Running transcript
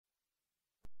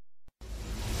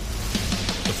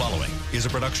The following is a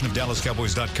production of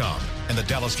DallasCowboys.com and the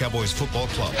Dallas Cowboys Football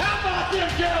Club. How about them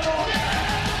Cowboys?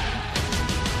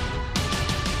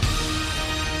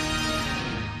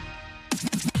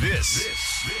 This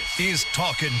is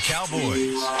Talkin'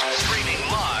 Cowboys. Streaming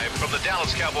live from the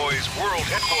Dallas Cowboys World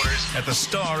Headquarters at the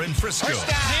Star in Frisco.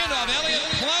 Handoff, Elliott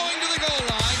plowing to the goal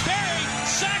line. Barry,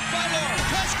 sacked by Lawrence.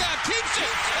 Prescott keeps it,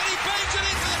 and he bangs it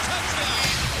into the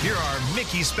touchdown. Here are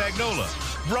Mickey Spagnola,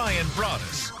 Brian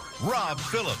Broaddus, Rob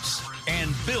Phillips,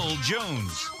 and Bill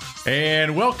Jones.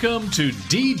 And welcome to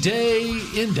D-Day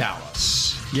in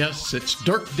Dallas. Yes, it's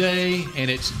Dirk Day, and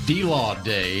it's D-Law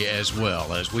Day as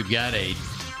well, as we've got a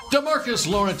DeMarcus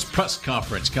Lawrence press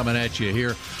conference coming at you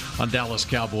here on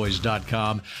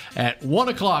DallasCowboys.com at 1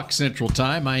 o'clock Central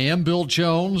Time. I am Bill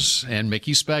Jones, and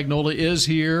Mickey Spagnola is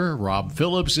here. Rob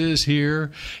Phillips is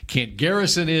here. Kent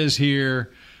Garrison is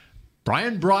here.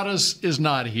 Brian Broaddus is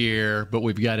not here, but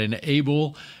we've got an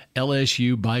able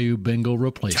LSU Bayou Bengal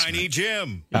replacement. Tiny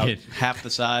Jim. About half the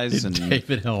size and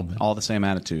David Hellman. all the same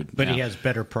attitude. But he has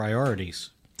better priorities.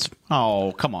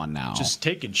 Oh, come on now. Just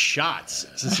taking shots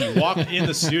since he walked in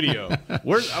the studio. I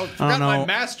forgot my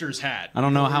Masters hat. I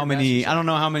don't know how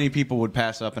many people would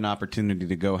pass up an opportunity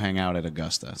to go hang out at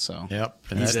Augusta. So Yep.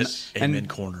 And he's in Amen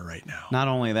corner right now. Not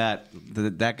only that,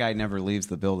 that guy never leaves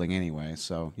the building anyway.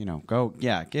 So,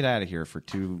 get out of here for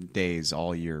 2 days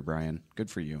all year, Brian. Good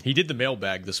for you. He did the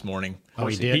mailbag this morning. Oh,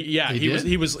 he did?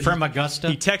 He was from Augusta?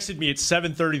 He texted me at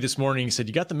 7:30 this morning. He said,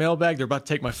 "You got the mailbag? They're about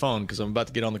to take my phone because I'm about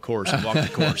to get on the course and walk the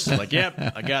course." I'm like,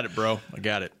 "Yep, I got it, bro. I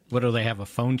got it." What, do they have a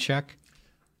phone check?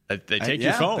 They take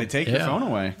your phone. They take your phone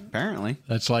away, apparently.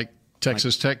 That's like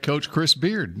Texas Tech coach Chris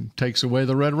Beard takes away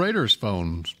the Red Raiders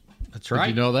phones. That's right.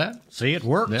 Did you know that? See, it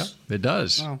works. Yeah, it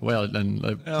does. Oh. Well, and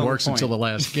it works until the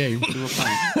last game.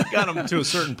 Got him to a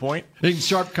certain point. In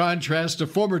sharp contrast to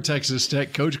former Texas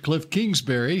Tech coach Cliff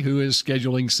Kingsbury, who is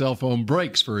scheduling cell phone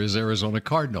breaks for his Arizona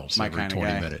Cardinals My every kind of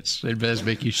 20 guy. minutes. As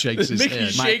Mickey shakes his Mickey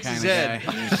head. shakes My his kind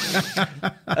head.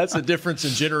 of That's the difference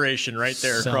in generation right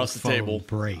there across the Cell phone table.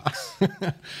 breaks.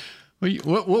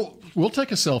 We'll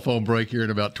take a cell phone break here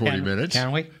in about 20 minutes.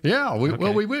 Can we? Yeah.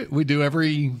 We do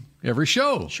every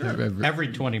show. Sure. Every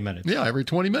 20 minutes. Yeah, every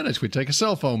 20 minutes we take a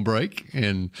cell phone break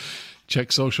and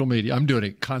check social media. I'm doing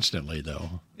it constantly,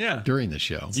 though. Yeah. During the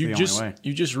show. You the just only way.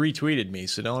 you just retweeted me,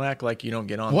 so don't act like you don't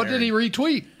get on What there. did he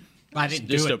retweet? I didn't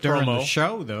Just do a it during promo. the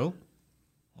show, though.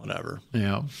 Whatever.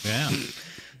 Yeah. Yeah.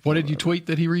 What did you tweet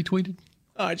that he retweeted?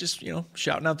 I just,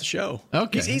 shouting out the show.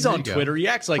 Okay, He's there on you go. Twitter. He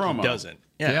acts like Promo. he doesn't.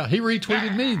 Yeah, he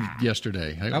retweeted me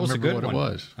yesterday. I That was a remember good what one.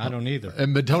 it was. I don't either.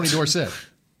 But Tony Dorsett.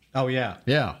 Oh, yeah.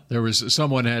 Yeah, there was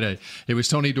someone it was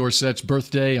Tony Dorsett's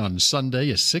birthday on Sunday,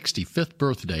 his 65th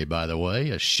birthday, by the way.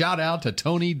 A shout out to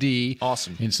Tony D.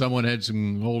 Awesome. And someone had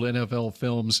some old NFL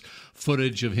films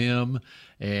footage of him.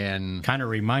 And Kind of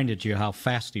reminded you how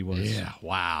fast he was. yeah,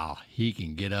 wow, he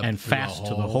can get up And through fast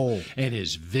to the hole. And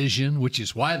his vision, which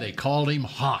is why they called him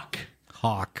Hawk.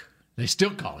 Hawk. They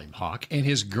still call him Hawk. And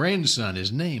his grandson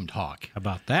is named Hawk. How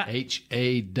about that?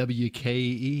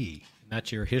 Hawke.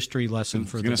 That's your history lesson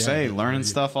for I was the going day. to say, learning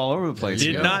stuff all over the place.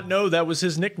 Did not know that was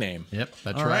his nickname. Yep,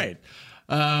 that's All right.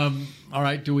 All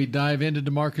right, do we dive into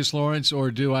DeMarcus Lawrence,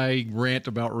 or do I rant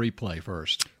about replay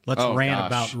first? Let's Oh, rant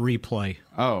gosh. about replay.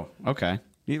 Oh, okay.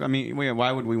 I mean,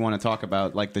 why would we want to talk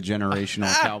about like the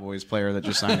generational Cowboys player that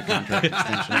just signed a contract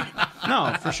extension?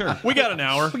 No, for sure. We got an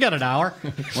hour. We got an hour.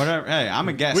 Whatever. Hey, I'm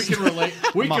a guest. We can relate.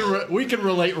 We can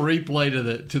relate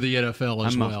replay to the NFL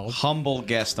as I'm well. a humble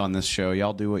guest on this show.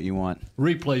 Y'all do what you want.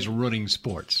 Replay's ruining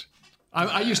sports.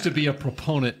 I used to be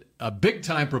a big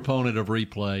time proponent of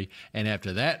replay, and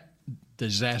after that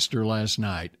disaster last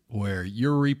night, where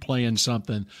you're replaying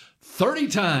something 30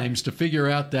 times to figure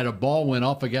out that a ball went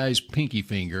off a guy's pinky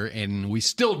finger, and we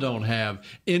still don't have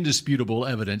indisputable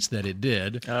evidence that it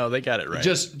did. Oh, they got it right.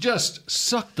 Just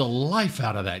sucked the life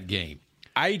out of that game.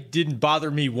 I didn't bother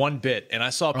me one bit, and I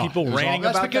saw people ranting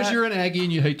That's about because that. you're an Aggie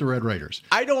and you hate the Red Raiders.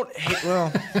 I don't hate.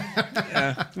 Well,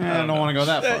 I don't want to go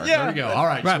that far. yeah. There we go. All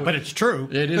right. Right, so but it's true.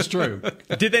 it is true.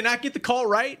 Did they not get the call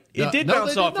right? It did No,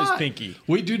 bounce they off did his not. pinky.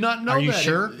 We do not know Are you that.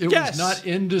 sure? It Yes. was not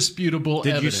indisputable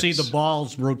Did evidence. you see the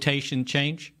ball's rotation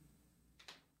change?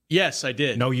 Yes, I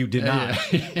did. No, you did not.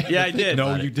 Yeah, I did.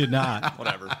 No, you did not.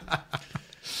 Whatever.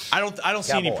 I don't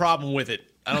see any problem with it.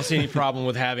 I don't see any problem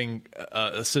with having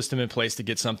a system in place to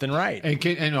get something right.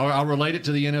 And I'll relate it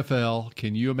to the NFL.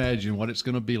 Can you imagine what it's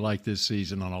going to be like this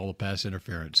season on all the pass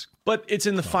interference? But it's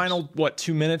in the final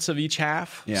 2 minutes of each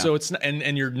half. Yeah. So it's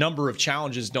and your number of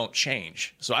challenges don't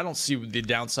change. So I don't see the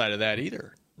downside of that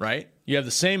either. Right? You have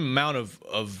the same amount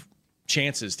of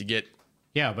chances to get.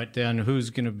 Yeah, but then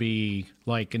who's going to be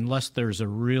like, unless there's a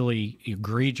really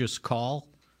egregious call,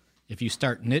 if you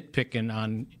start nitpicking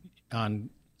on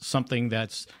something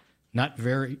that's not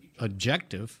very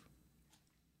objective.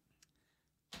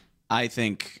 I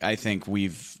think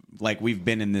we've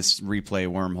been in this replay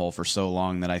wormhole for so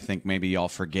long that I think maybe y'all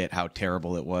forget how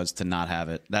terrible it was to not have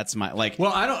it. That's my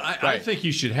Well, I think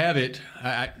you should have it.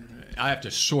 I have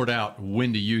to sort out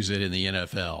when to use it in the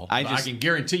NFL. I can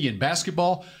guarantee you in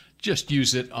basketball, just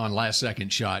use it on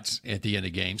last-second shots at the end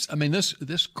of games. I mean,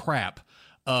 this crap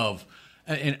of.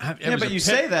 But you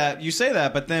say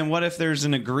that, but then what if there's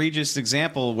an egregious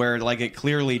example where it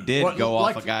clearly did go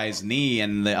off a guy's knee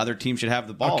and the other team should have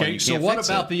the ball? Okay, so what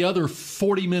about the other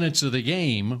 40 minutes of the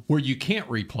game where you can't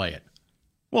replay it?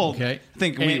 Well, okay,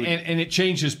 and it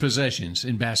changes possessions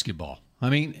in basketball. I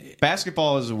mean,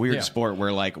 basketball is a weird sport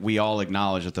where we all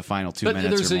acknowledge that the final 2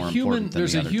 minutes are more important than the other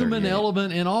 38. There's a human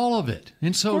element in all of it,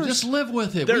 and so just live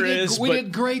with it. We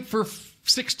did great for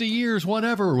 60 years,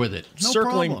 whatever, with it. No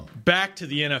Circling problem. back to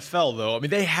the NFL, though, I mean,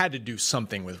 they had to do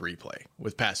something with replay,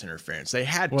 with pass interference. They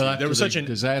had to. There was such a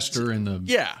disaster in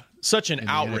the such an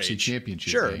outrage. NFC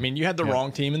Championship sure, game. I mean, you had the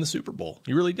wrong team in the Super Bowl.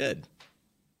 You really did,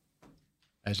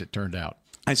 as it turned out.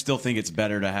 I still think it's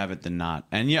better to have it than not.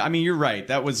 And yeah, I mean, you're right.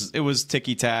 It was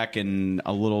ticky tack and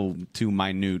a little too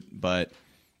minute, but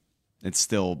it's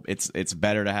still it's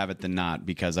better to have it than not,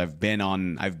 because I've been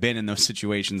in those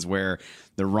situations where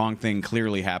the wrong thing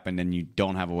clearly happened and you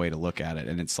don't have a way to look at it,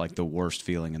 and it's like the worst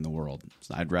feeling in the world.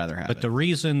 So I'd rather have it. But the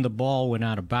reason the ball went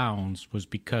out of bounds was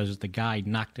because the guy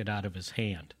knocked it out of his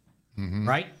hand. Mm-hmm.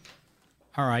 Right?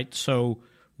 All right. So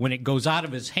when it goes out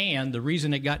of his hand, the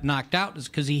reason it got knocked out is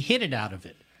because he hit it out of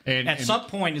it. And at some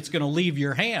point, it's going to leave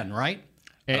your hand, right?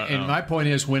 And my point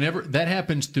is, whenever that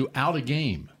happens throughout a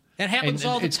game, that happens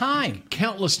all the time.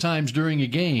 Countless times during a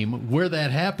game where that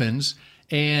happens,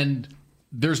 and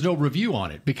there's no review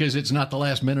on it because it's not the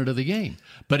last minute of the game.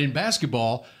 But in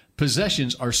basketball,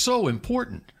 possessions are so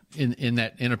important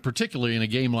particularly in a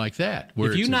game like that.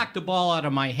 If you knock the ball out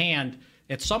of my hand,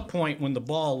 at some point when the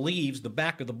ball leaves, the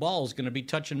back of the ball is going to be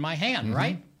touching my hand,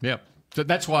 right? Yep. So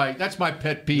that's my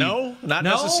pet peeve. No, not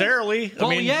necessarily.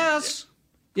 Well, yes.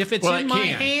 If it's in my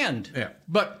hand. Yeah.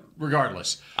 But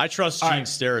regardless. I trust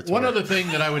Gene's territory. One other thing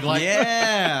that I would like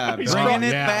bringing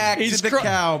it back to the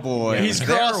Cowboys. He's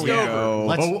crossed over.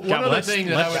 One other thing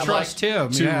that I would like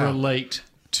to relate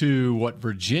to what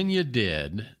Virginia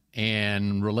did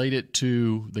and relate it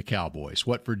to the Cowboys.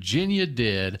 What Virginia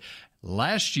did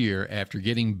last year after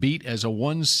getting beat as a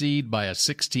 1 seed by a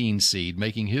 16 seed,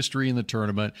 making history in the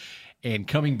tournament, and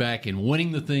coming back and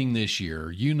winning the thing this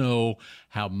year, you know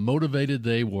how motivated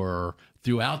they were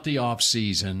throughout the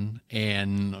offseason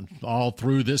and all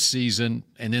through this season,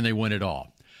 and then they win it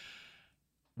all.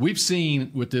 We've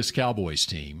seen with this Cowboys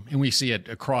team, and we see it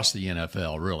across the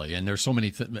NFL, really, and there's so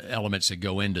many elements that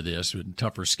go into this, with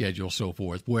tougher schedule, so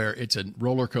forth, where it's a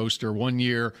roller coaster. 1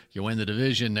 year, you win the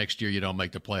division. Next year, you don't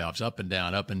make the playoffs. Up and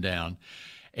down, up and down.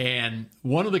 And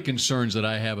one of the concerns that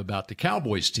I have about the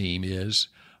Cowboys team is,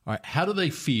 all right, how do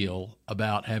they feel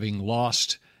about having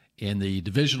lost in the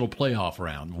divisional playoff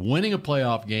round, winning a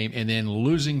playoff game and then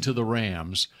losing to the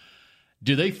Rams?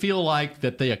 Do they feel like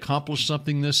that they accomplished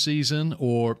something this season?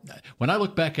 Or when I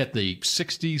look back at the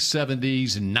 60s,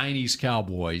 70s, and 90s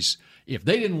Cowboys, if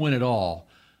they didn't win it all,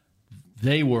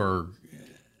 they were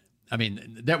 – I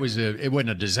mean, it wasn't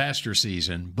a disaster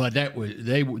season, but that was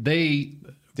they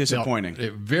disappointing.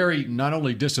 Very not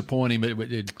only disappointing,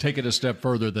 but it take it a step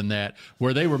further than that,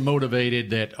 where they were motivated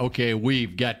that, okay,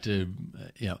 we've got to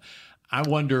I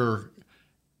wonder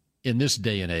in this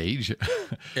day and age.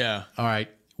 Yeah. All right.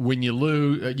 When you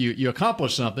lose, you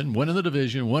accomplish something, winning the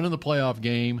division, winning the playoff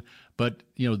game, but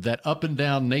that up and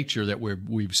down nature that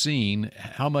we've seen,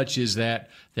 how much is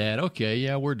that okay,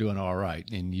 yeah, we're doing all right,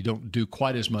 and you don't do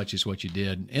quite as much as what you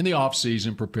did in the off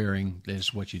season preparing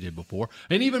as what you did before,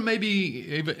 and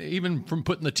even from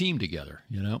putting the team together,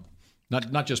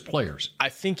 not just players. I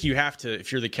think you have to,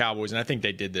 if you're the Cowboys, and I think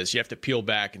they did this, you have to peel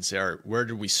back and say, all right, where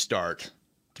did we start?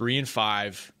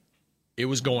 3-5, it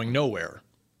was going nowhere.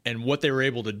 And what they were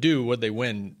able to do, what they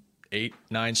win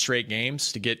 8-9 straight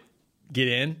games to get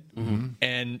in. Mm-hmm.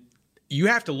 And you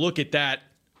have to look at that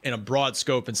in a broad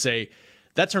scope and say,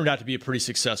 that turned out to be a pretty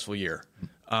successful year.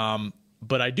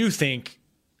 But I do think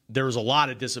there was a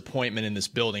lot of disappointment in this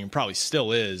building, and probably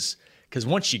still is, because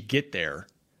once you get there,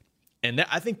 and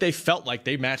I think they felt like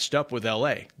they matched up with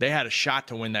L.A. They had a shot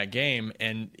to win that game,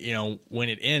 and when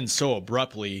it ends so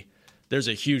abruptly, there's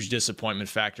a huge disappointment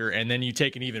factor. And then you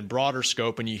take an even broader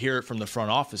scope and you hear it from the front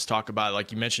office talk about,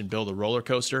 like you mentioned, Bill, the roller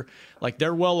coaster. Like,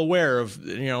 they're well aware of,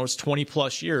 it's 20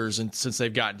 plus years since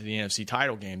they've gotten to the NFC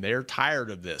title game. They're tired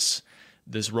of this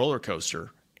roller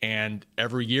coaster. and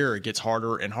every year it gets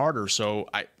harder and harder. So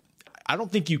I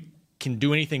don't think you can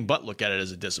do anything but look at it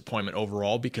as a disappointment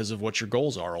overall because of what your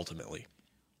goals are ultimately.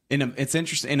 It's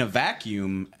interesting. In a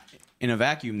vacuum,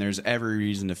 there's every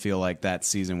reason to feel like that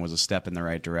season was a step in the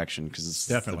right direction because it's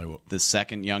Definitely the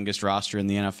second youngest roster in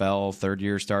the NFL,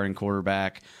 third-year starting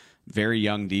quarterback, very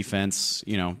young defense.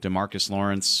 You know, DeMarcus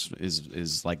Lawrence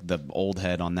is like the old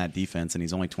head on that defense, and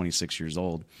he's only 26 years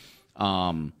old.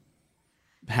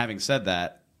 Having said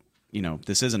that, you know,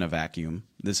 this isn't a vacuum.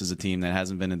 This is a team that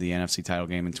hasn't been in the NFC title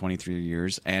game in 23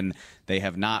 years, and they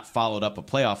have not followed up a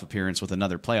playoff appearance with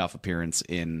another playoff appearance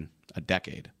in a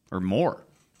decade or more.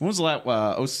 When was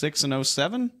that? 06 and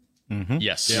 07? Mm-hmm.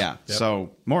 Yes. Yeah. Yep.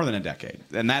 So more than a decade.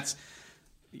 And that's,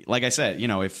 like I said, you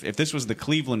know, if this was the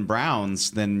Cleveland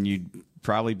Browns, then you'd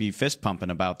probably be fist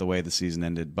pumping about the way the season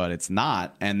ended, but it's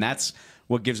not. And that's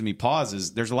what gives me pause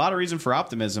is there's a lot of reason for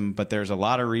optimism, but there's a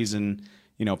lot of reason,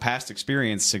 you know, past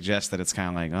experience suggests that it's kind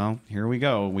of like, oh, here we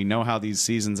go. We know how these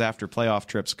seasons after playoff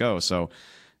trips go. So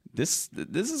this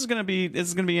is going to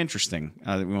be interesting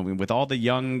with all the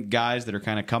young guys that are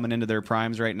kind of coming into their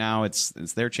primes right now. It's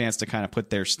their chance to kind of put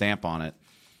their stamp on it.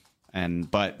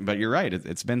 And but you're right.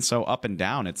 It's been so up and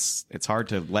down. It's hard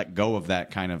to let go of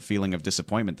that kind of feeling of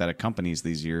disappointment that accompanies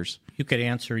these years. You could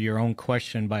answer your own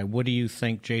question by what do you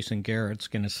think Jason Garrett's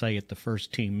going to say at the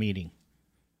first team meeting?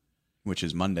 Which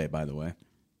is Monday, by the way.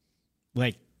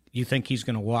 Like, you think he's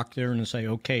going to walk there and say,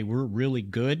 okay, we're really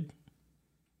good?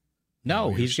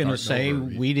 No, he's going to say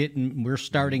we're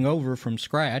starting over from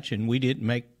scratch and we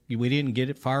didn't get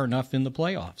it far enough in the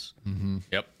playoffs. Mm-hmm.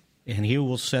 Yep. And he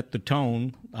will set the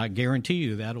tone. I guarantee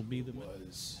you that'll be the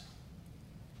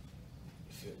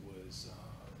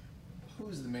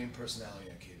who's the main personality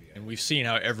on KVI? And we've seen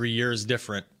how every year is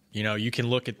different. You know, you can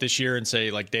look at this year and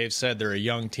say, like Dave said, they're a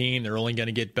young team. They're only going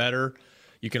to get better.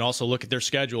 You can also look at their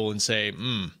schedule and say,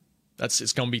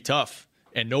 it's going to be tough.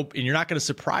 And you're not going to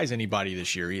surprise anybody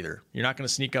this year either. You're not going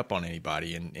to sneak up on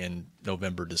anybody in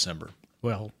November, December.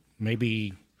 Well,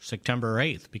 maybe September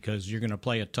 8th because you're going to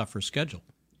play a tougher schedule.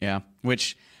 Yeah,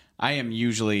 which I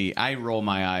roll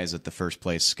my eyes at the first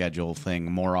place schedule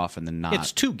thing more often than not.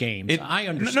 It's 2 games. I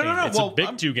understand. No. It's a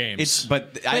big 2 games.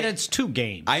 But it's 2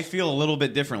 games. I feel a little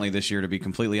bit differently this year, to be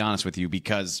completely honest with you,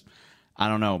 because I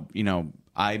don't know, you know,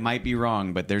 I might be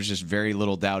wrong, but there's just very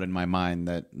little doubt in my mind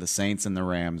that the Saints and the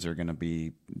Rams are going to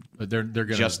be. But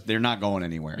they're not going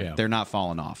anywhere. Yeah. They're not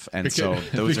falling off, and because, so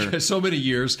those because are so many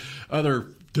years. Other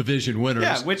division winners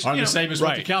are the same as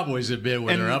what the Cowboys have been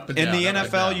when they're up and down. In the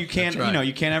NFL, you can't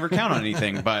you can't ever count on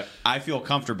anything. But I feel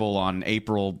comfortable on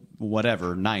April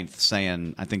 9th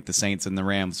saying I think the Saints and the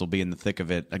Rams will be in the thick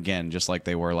of it again, just like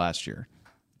they were last year.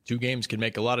 2 games can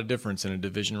make a lot of difference in a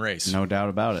division race. No doubt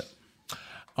about it.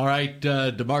 All right,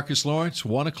 DeMarcus Lawrence,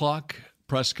 1:00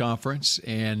 press conference.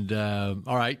 And,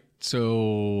 all right,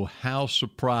 so how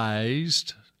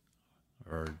surprised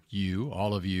are you,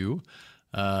 all of you,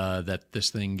 that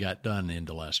this thing got done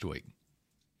into last week?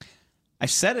 I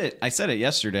said it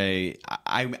yesterday.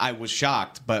 I was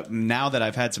shocked, but now that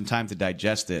I've had some time to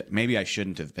digest it, maybe I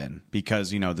shouldn't have been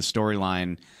because, you know, the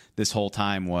storyline this whole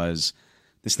time was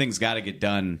this thing's got to get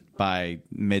done by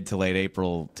mid to late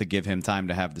April to give him time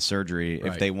to have the surgery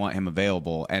if they want him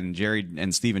available. And Jerry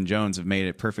and Stephen Jones have made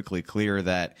it perfectly clear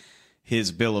that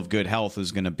his bill of good health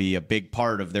is going to be a big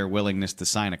part of their willingness to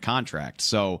sign a contract.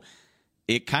 So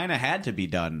it kind of had to be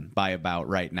done by about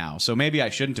right now. So maybe I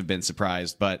shouldn't have been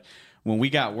surprised, but when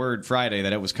we got word Friday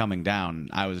that it was coming down,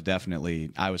 I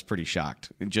was pretty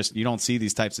shocked. You don't see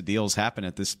these types of deals happen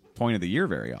at this point of the year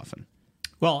very often.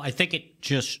 Well, I think it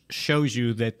just shows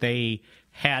you that they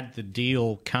had the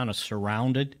deal kind of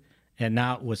surrounded, and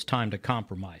now it was time to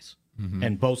compromise. Mm-hmm.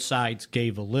 And both sides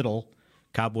gave a little.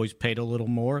 Cowboys paid a little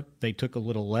more. They took a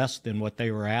little less than what they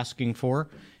were asking for.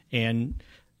 And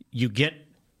you get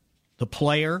the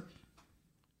player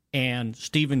and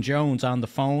Stephen Jones on the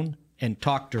phone and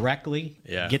talk directly,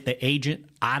 get the agent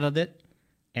out of it,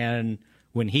 and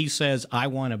when he says, I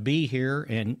want to be here,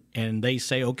 and they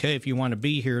say, okay, if you want to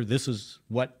be here, this is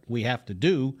what we have to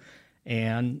do,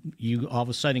 and you all of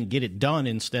a sudden get it done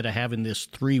instead of having this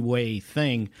 3-way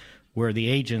thing where the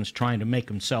agent's trying to make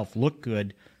himself look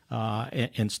good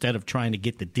instead of trying to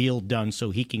get the deal done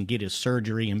so he can get his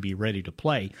surgery and be ready to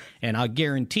play. And I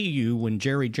guarantee you when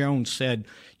Jerry Jones said,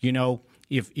 you know,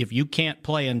 if you can't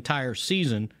play an entire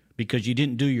season because you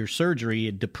didn't do your surgery,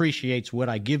 it depreciates what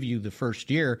I give you the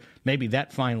first year. Maybe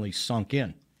that finally sunk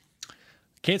in.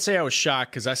 Can't say I was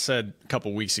shocked because I said a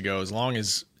couple weeks ago, as long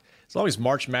as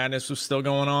March Madness was still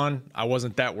going on, I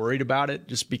wasn't that worried about it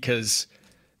just because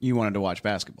You wanted to watch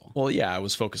basketball. Well, yeah, I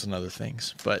was focused on other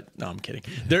things, but no, I'm kidding.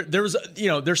 There was,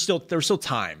 there's still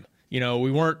time.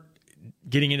 We weren't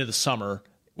getting into the summer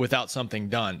without something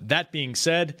done. That being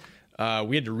said,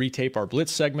 we had to retape our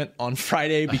Blitz segment on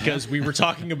Friday because we were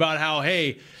talking about how,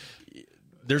 hey,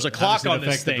 there's a clock on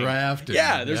this thing.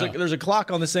 There's a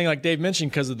clock on this thing, like Dave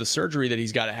mentioned, because of the surgery that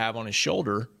he's got to have on his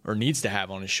shoulder, or needs to have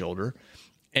on his shoulder,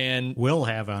 and will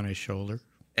have on his shoulder.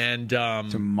 And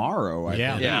tomorrow, I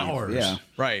think. Hours. Yeah,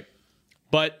 right.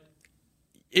 But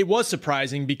it was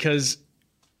surprising because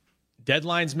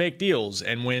deadlines make deals,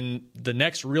 and when the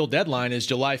next real deadline is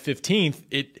July 15th,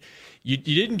 you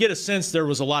didn't get a sense there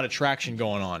was a lot of traction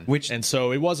going on, and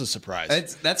so it was a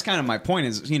surprise. That's kind of my point.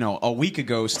 Is a week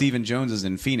ago, Stephen Jones is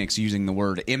in Phoenix using the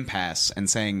word impasse and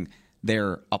saying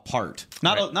they're apart,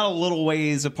 not a little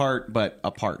ways apart, but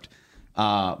apart.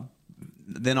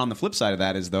 Then on the flip side of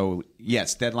that is, though,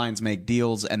 yes, deadlines make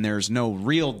deals, and there's no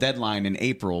real deadline in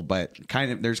April, but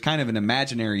there's kind of an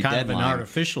imaginary deadline, kind of an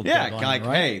artificial deadline. Like,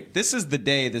 right? hey, this is the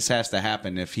day this has to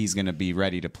happen if he's going to be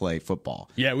ready to play football.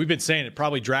 Yeah, we've been saying it,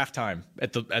 probably draft time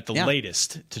at the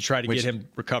latest to try to get him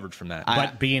recovered from that.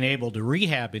 But being able to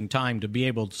rehab in time to be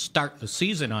able to start the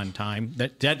season on time,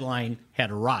 that deadline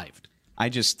had arrived. I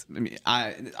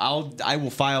will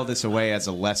file this away as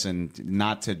a lesson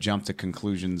not to jump to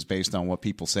conclusions based on what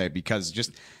people say, because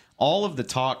just all of the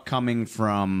talk coming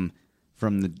from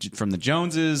the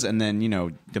Joneses, and then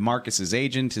DeMarcus's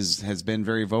agent has been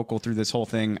very vocal through this whole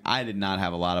thing. I did not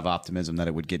have a lot of optimism that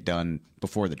it would get done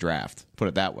before the draft, put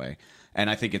it that way. And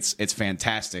I think it's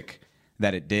fantastic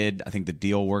that it did. I think the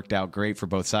deal worked out great for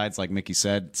both sides. Like Mickey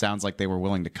said, sounds like they were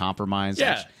willing to compromise.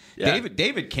 Yeah.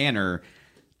 David Canner,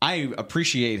 I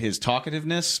appreciate his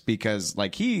talkativeness, because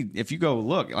if you go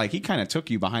look, he kind of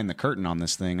took you behind the curtain on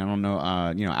this thing. I don't know,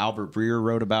 Albert Breer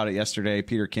wrote about it yesterday.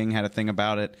 Peter King had a thing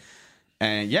about it.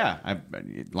 And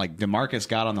DeMarcus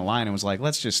got on the line and was like,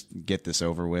 let's just get this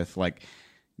over with.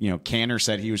 Canner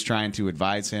said he was trying to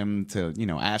advise him to,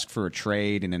 ask for a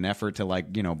trade in an effort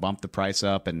to bump the price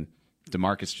up. And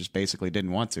DeMarcus just basically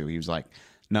didn't want to. He was like,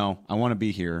 no, I want to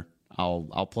be here.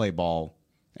 I'll play ball.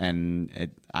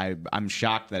 And I'm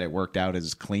shocked that it worked out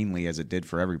as cleanly as it did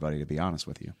for everybody, to be honest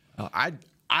with you.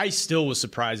 I still was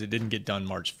surprised it didn't get done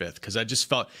March 5th, because I just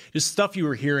felt just stuff you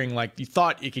were hearing, you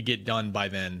thought it could get done by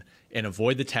then and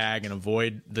avoid the tag and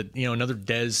avoid the another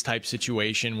Dez type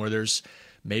situation where there's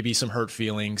maybe some hurt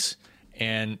feelings.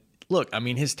 And look, I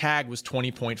mean, his tag was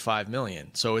 $20.5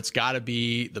 million, so it's got to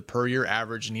be the per year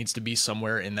average needs to be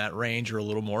somewhere in that range or a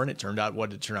little more. And it turned out, what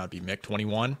did it turn out to be, Mick?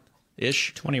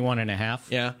 21-ish? 21 and a half.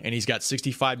 Yeah, and he's got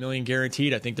 $65 million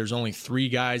guaranteed. I think there's only 3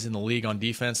 guys in the league on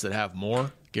defense that have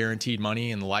more guaranteed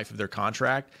money in the life of their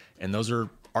contract, and those are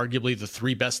arguably the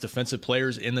 3 best defensive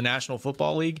players in the National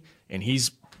Football League. And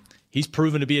he's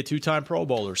proven to be a 2-time Pro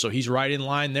Bowler, so he's right in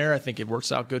line there. I think it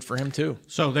works out good for him too.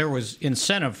 So there was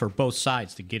incentive for both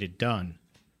sides to get it done.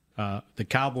 The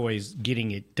Cowboys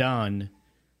getting it done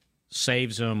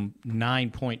saves them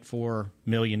 $9.4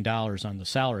 million on the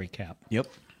salary cap. Yep.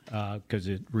 Because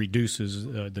it reduces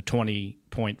the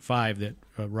 20.5 that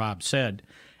Rob said.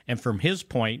 And from his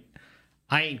point,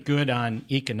 I ain't good on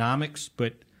economics,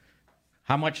 but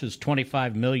how much is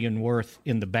 $25 million worth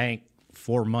in the bank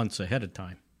 4 months ahead of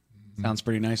time? Sounds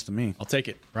pretty nice to me. I'll take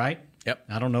it. Right? Yep.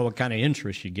 I don't know what kind of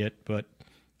interest you get, but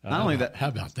not only that. How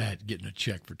about that? Getting a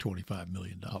check for $25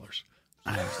 million.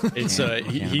 It's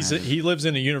he lives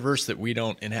in a universe that we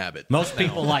don't inhabit. Most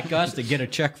people like us that get a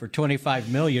check for $25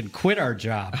 million quit our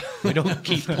job. We don't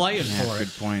keep playing for it.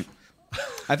 Good point.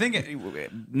 I think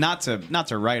not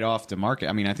to write off DeMarcus.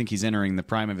 I mean, I think he's entering the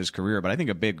prime of his career, but I think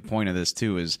a big point of this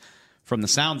too is, from the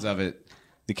sounds of it,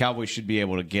 the Cowboys should be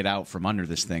able to get out from under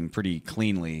this thing pretty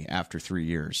cleanly after 3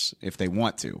 years if they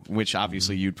want to, which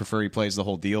obviously you'd prefer he plays the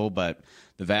whole deal, but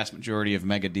the vast majority of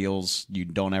mega deals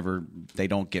they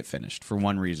don't get finished for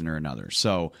one reason or another.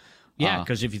 So yeah,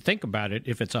 because if you think about it,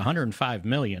 if it's $105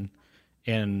 million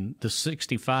and the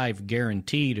 65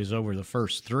 guaranteed is over the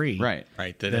first 3, right,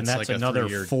 then that's another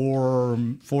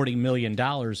 $40 million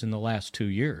in the last 2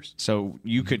 years. So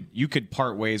you could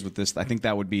part ways with this. I think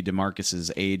that would be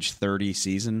DeMarcus's age 30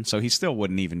 season, so he still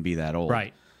wouldn't even be that old.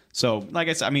 Right. So, like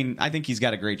I said, I mean, I think he's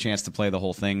got a great chance to play the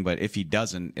whole thing, but if he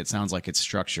doesn't, it sounds like it's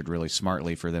structured really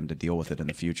smartly for them to deal with it in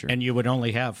the future. And you would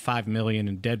only have $5 million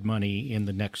in dead money in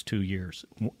the next 2 years,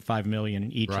 $5 million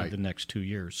in each of the next 2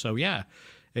 years. So, yeah,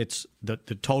 it's the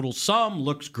total sum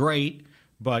looks great,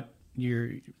 but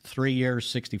you're 3 years,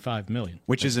 $65 million.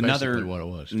 Which is basically what it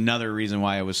was. Another reason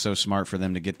why it was so smart for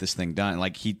them to get this thing done.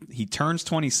 Like he turns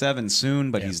 27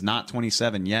 soon, but he's not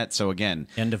 27 yet. So again,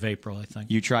 end of April, I think.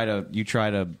 You try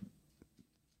to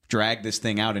drag this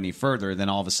thing out any further, then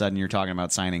all of a sudden you're talking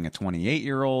about signing a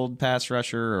 28-year-old pass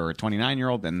rusher or a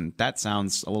 29-year-old, and that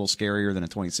sounds a little scarier than a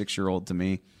 26-year-old to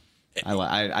me.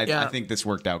 I think this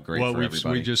worked out great for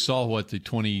everybody. We just saw what the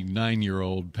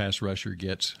 29-year-old pass rusher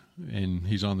gets, and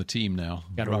he's on the team now.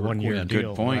 Got a 1-year deal,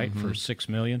 Good point. right, for $6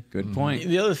 million. Good point.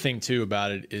 The other thing, too,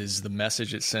 about it is the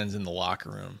message it sends in the locker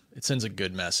room. It sends a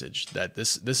good message that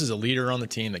this is a leader on the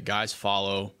team that guys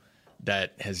follow,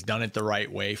 that has done it the right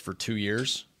way for 2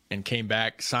 years and came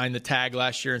back, signed the tag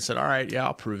last year and said, all right, yeah,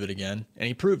 I'll prove it again. And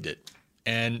he proved it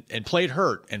and played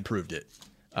hurt and proved it.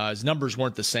 His numbers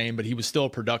weren't the same, but he was still a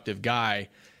productive guy,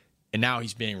 and now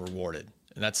he's being rewarded.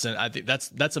 And I think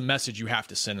that's a message you have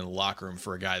to send in the locker room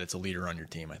for a guy that's a leader on your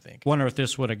team, I think. Wonder if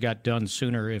this would have got done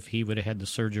sooner if he would have had the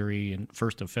surgery in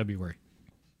 1st of February.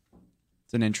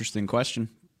 It's an interesting question.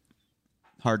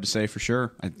 Hard to say for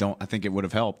sure. I think it would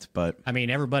have helped, but I mean,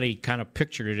 everybody kind of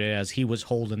pictured it as he was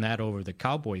holding that over the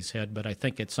Cowboys' head, but I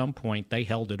think at some point they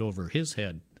held it over his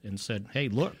head and said, hey,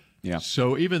 look. yeah.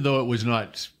 So even though it was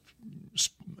not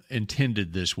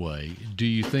intended this way, do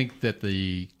you think that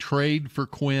the trade for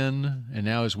Quinn, and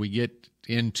now as we get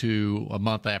into a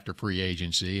month after free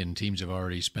agency and teams have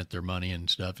already spent their money and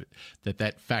stuff, that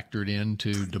factored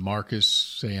into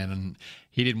DeMarcus saying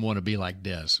he didn't want to be like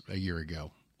Dez a year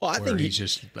ago? Well, I think he's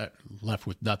just left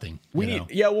with nothing. We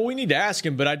need to ask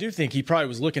him, but I do think he probably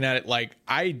was looking at it like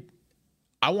I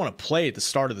want to play at the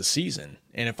start of the season,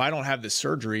 and if I don't have this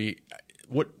surgery,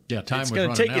 time it's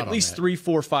going to take at least 3,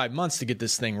 4, 5 months to get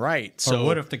this thing right. So or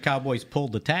what if the Cowboys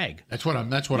pulled the tag? That's what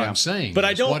I'm saying. But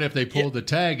I don't. What if they pulled the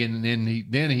tag and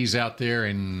then he's out there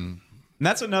and.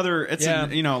 That's another.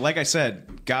 Like I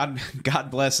said,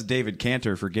 God bless David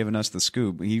Cantor for giving us the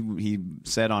scoop. He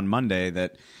said on Monday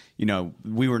that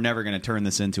we were never going to turn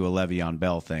this into a Le'Veon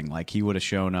Bell thing. Like he would have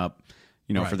shown up,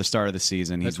 right. for the start of the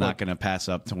season. He's not going to pass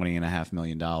up $20.5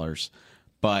 million.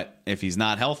 But if he's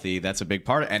not healthy, that's a big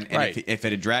part. And right. if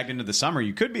it had dragged into the summer,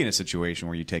 you could be in a situation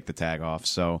where you take the tag off.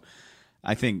 So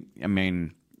I think,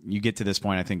 you get to this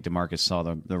point, I think DeMarcus saw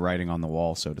the writing on the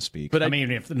wall, so to speak. But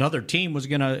if another team was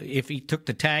going to, if he took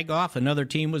the tag off, another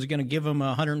team was going to give him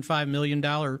a $105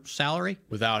 million salary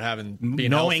without being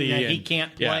knowing healthy that he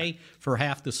can't play for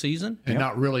half the season. And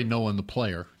not really knowing the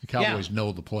player. The Cowboys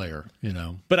know the player,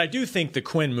 But I do think the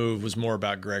Quinn move was more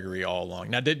about Gregory all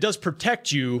along. Now, it does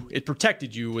protect you. It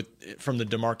protected you from the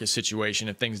DeMarcus situation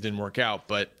if things didn't work out.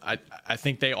 But I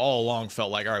think they all along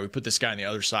felt like, all right, we put this guy on the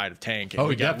other side of Tank, and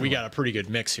we got a pretty good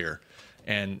mix here.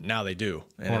 And now they do.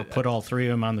 Or put all three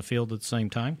of them on the field at the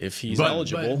same time. If he's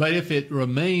eligible. But if it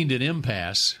remained an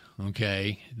impasse,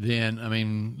 then,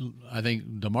 I think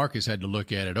DeMarcus had to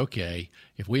look at it,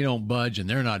 if we don't budge and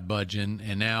they're not budging,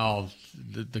 and now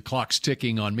the clock's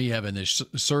ticking on me having this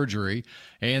surgery,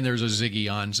 and there's a Ziggy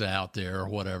Ansah out there or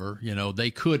whatever,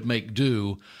 they could make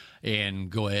do and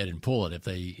go ahead and pull it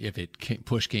if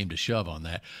push came to shove on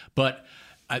that. But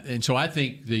so I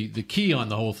think the key on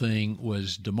the whole thing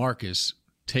was DeMarcus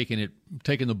taking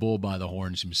the bull by the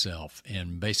horns himself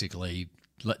and basically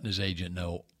letting his agent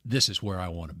know, this is where I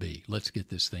want to be. Let's get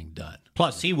this thing done.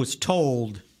 Plus, he was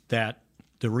told that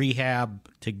the rehab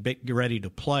to get ready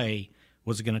to play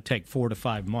was going to take 4 to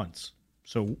 5 months.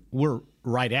 So we're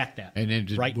right at that. And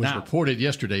it was reported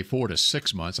yesterday 4 to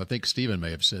 6 months. I think Stephen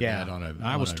may have said that on a.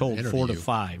 I was told 4 to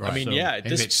 5. Right.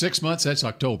 If it's 6 months, that's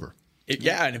October.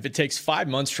 And if it takes 5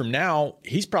 months from now,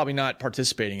 he's probably not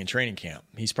participating in training camp.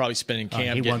 He's probably spending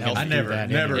camp getting healthy. I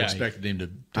never expected him to.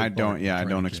 I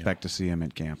don't expect to see him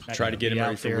at camp. Try to get him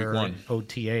ready for week 1.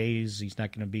 OTAs. He's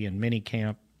not going to be in mini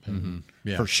camp.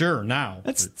 Mm-hmm. For sure now.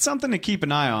 That's something to keep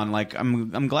an eye on. Like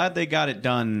I'm glad they got it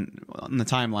done on the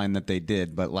timeline that they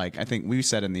did, but I think we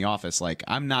said in the office,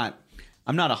 I'm not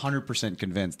 100%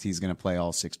 convinced he's going to play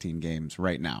all 16 games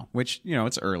right now, which,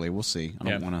 it's early. We'll see.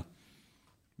 I don't want to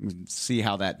see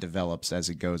how that develops as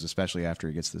it goes, especially after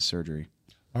he gets this surgery.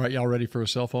 All right, y'all ready for a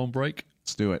cell phone break?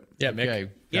 Let's do it. Yeah, Mick.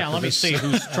 Okay. Yeah, let me see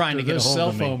who's trying to get a hold cell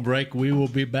of me. phone break, we will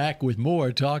be back with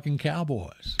more Talking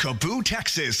Cowboys. Kaboo,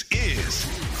 Texas is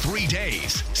 3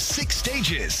 days, 6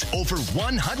 stages, over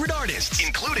 100 artists,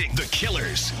 including The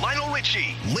Killers, Lionel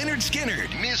Richie, Lynyrd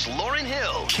Skynyrd, Miss Lauryn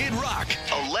Hill, Kid Rock,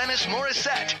 Alanis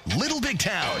Morissette, Little Big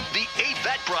Town, the 8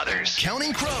 Vet Brothers,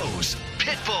 Counting Crows,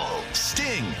 Pitbull,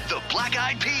 Sting, the Black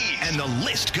Eyed Peas, and the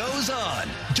list goes on.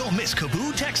 Don't miss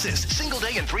Kaboo, Texas. Single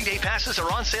day and 3-day passes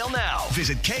are on sale now.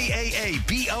 Visit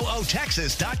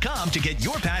KAABOOTexas.com to get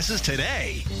your passes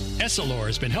today. Essilor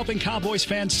has been helping Cowboys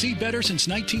fans see better since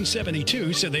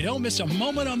 1972 so they don't miss a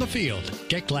moment on the field.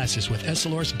 Get glasses with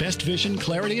Essilor's best vision,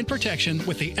 clarity, and protection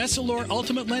with the Essilor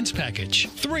Ultimate Lens Package.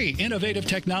 3 innovative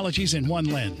technologies in one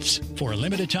lens. For a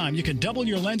limited time, you can double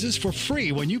your lenses for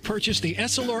free when you purchase the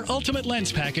Essilor Ultimate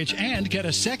Lens Package and get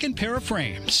a second pair of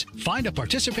frames. Find a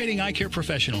participating eye care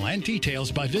professional and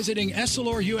details by visiting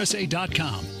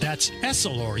EssilorUSA.com. That's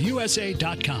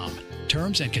EssilorUSA.com.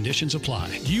 Terms and conditions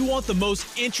apply. Do you want the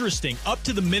most interesting,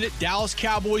 up-to-the-minute Dallas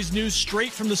Cowboys news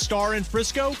straight from the Star in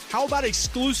Frisco? How about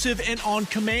exclusive and on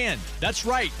command? That's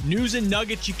right, news and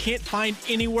nuggets you can't find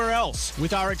anywhere else.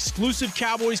 With our exclusive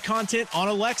Cowboys content on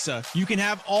Alexa, you can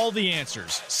have all the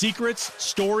answers, secrets,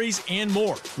 stories, and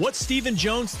more. What's Stephen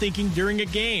Jones thinking during a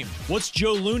game? What's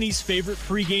Joe Looney's favorite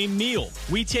pregame meal?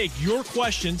 We take your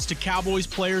questions to Cowboys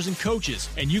players and coaches,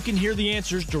 and you can hear the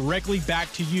answers directly back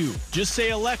to you. Just say,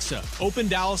 Alexa, open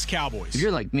Dallas Cowboys. If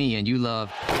you're like me and you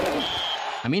love...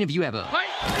 if you have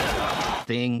a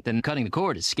thing, then cutting the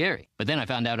cord is scary. But then I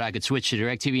found out I could switch to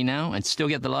DirecTV Now and still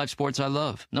get the live sports I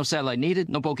love. No satellite needed,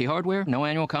 no bulky hardware, no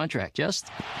annual contract, just...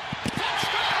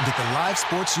 Get the live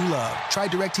sports you love. Try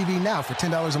DirecTV Now for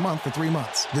 $10 a month for 3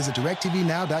 months. Visit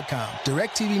DirecTVNow.com.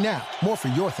 DirecTV Now. More for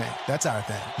your thing. That's our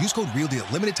thing. Use code REALDEAL.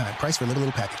 Limited time. Price for a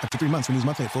little package. Up to 3 months. Renews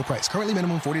monthly at full price. Currently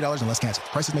minimum $40 unless canceled.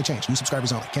 Prices may change. New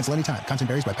subscribers only. Cancel anytime. Content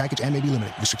varies by package and may be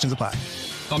limited. Restrictions apply.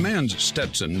 A man's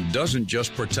Stetson doesn't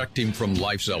just protect him from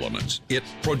life's elements. It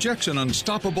projects an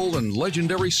unstoppable and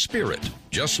legendary spirit,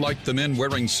 just like the men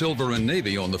wearing silver and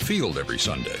navy on the field every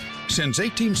Sunday. Since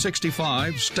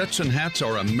 1865, Stetson hats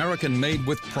are American-made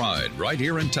with pride right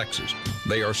here in Texas.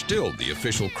 They are still the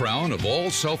official crown of all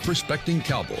self-respecting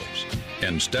Cowboys.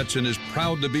 And Stetson is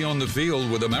proud to be on the field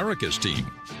with America's team.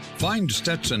 Find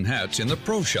Stetson hats in the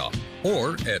Pro Shop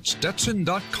or at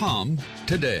Stetson.com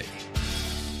today.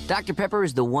 Dr. Pepper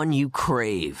is the one you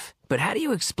crave. But how do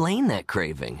you explain that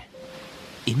craving?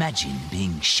 Imagine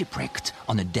being shipwrecked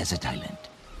on a desert island,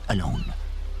 alone.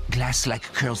 Glass-like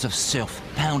curls of surf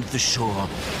pound the shore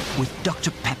with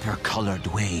Dr. Pepper-colored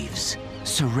waves.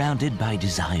 Surrounded by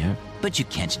desire, but you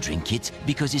can't drink it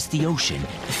because it's the ocean.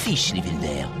 The fish live in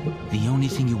there. The only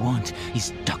thing you want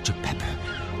is Dr. Pepper,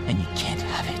 and you can't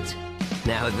have it.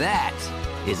 Now that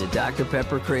is a Dr.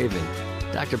 Pepper craving.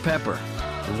 Dr. Pepper,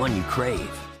 the one you crave.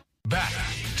 Back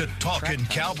to Talking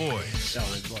Cowboys.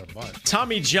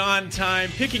 Tommy John time.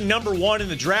 Picking number 1 in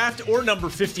the draft or number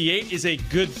 58 is a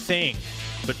good thing.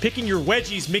 But picking your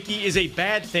wedgies, Mickey, is a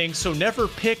bad thing, so never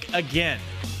pick again.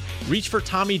 Reach for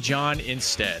Tommy John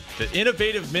instead. The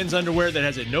innovative men's underwear that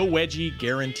has a no wedgie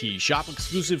guarantee. Shop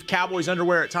exclusive Cowboys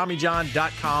underwear at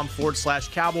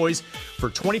TommyJohn.com/Cowboys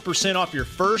for 20% off your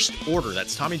first order.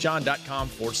 That's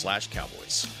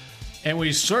TommyJohn.com/Cowboys. And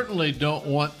we certainly don't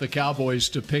want the Cowboys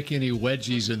to pick any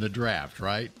wedgies in the draft,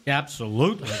 right?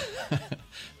 Absolutely.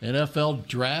 NFL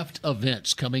draft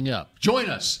events coming up. Join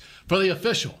us for the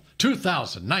official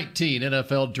 2019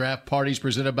 NFL Draft Parties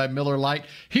presented by Miller Lite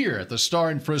here at the Star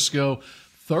in Frisco,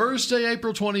 Thursday,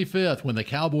 April 25th, when the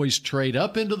Cowboys trade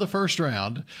up into the first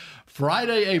round.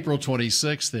 Friday, April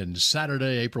 26th, and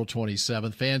Saturday, April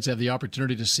 27th. Fans have the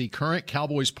opportunity to see current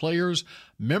Cowboys players,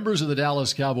 members of the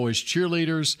Dallas Cowboys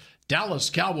cheerleaders,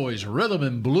 Dallas Cowboys rhythm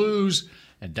and blues,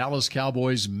 and Dallas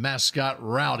Cowboys mascot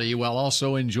Rowdy, while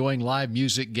also enjoying live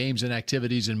music, games, and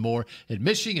activities and more.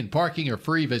 Admission and parking are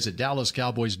free. Visit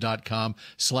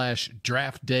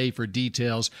DallasCowboys.com/draft day for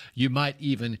details. You might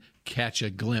even catch a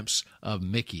glimpse of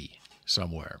Mickey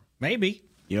somewhere. Maybe.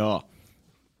 Yeah.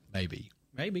 Maybe.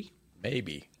 Maybe.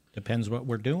 Depends what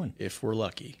we're doing. If we're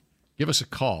lucky. Give us a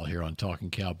call here on Talking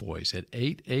Cowboys at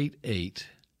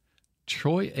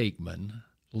 888-TROY Aikman,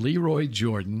 Leroy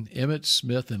Jordan, Emmett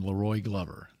Smith, and Leroy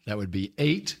Glover. That would be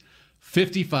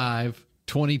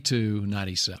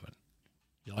 855-2297.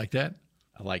 You like that?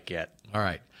 I like it. All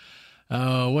right.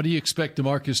 What do you expect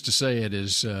DeMarcus to say at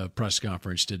his press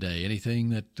conference today? Anything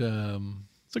that...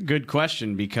 It's a good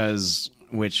question because,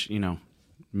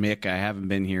 Mick, I haven't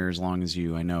been here as long as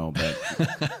you, I know, but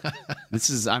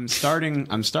I'm starting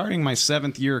my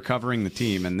 7th year covering the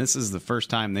team, and this is the first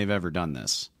time they've ever done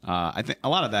this. I think a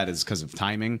lot of that is because of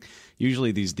timing.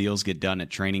 Usually these deals get done at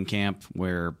training camp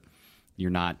where you're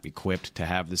not equipped to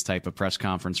have this type of press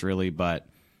conference really, but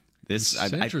this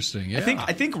it's interesting. Yeah.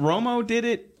 I think Romo did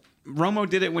it. Romo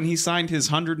did it when he signed his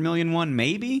 $100 million one,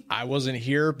 maybe? I wasn't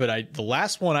here, but the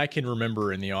last one I can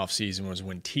remember in the offseason was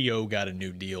when T.O. got a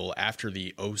new deal after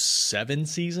the 07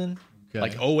 season,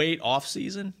 like 08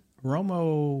 offseason.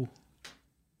 Romo.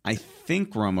 I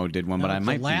think Romo did one, but I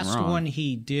might be wrong. The last one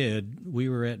he did, we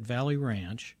were at Valley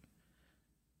Ranch.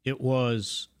 It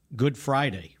was Good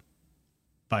Friday,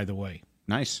 by the way.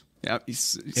 Nice. Yeah,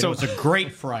 so it was a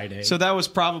great Friday. So that was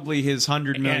probably his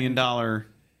 $100 million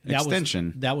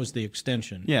extension. That was the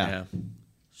extension. Yeah.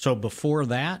 So before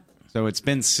that? So it's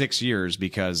been 6 years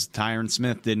because Tyron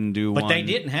Smith didn't do one. But they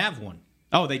didn't have one.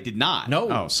 Oh, they did not? No.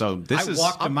 Oh, so this is...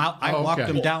 Walked him out. I walked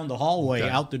him down the hallway,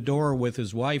 out the door with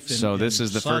his wife and So this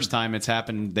is the son. first time it's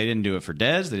happened. They didn't do it for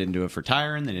Dez. They didn't do it for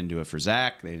Tyron. They didn't do it for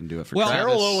Zach. They didn't do it for Travis.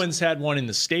 Darrell Owens had one in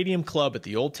the Stadium Club at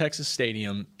the Old Texas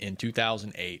Stadium in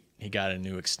 2008. He got a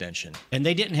new extension. And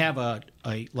they didn't have a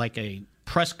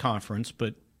press conference,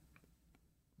 but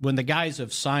when the guys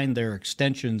have signed their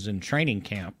extensions in training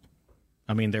camp,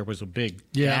 I mean, there was a big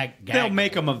gag. They'll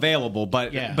make them available,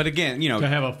 but again, to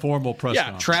have a formal press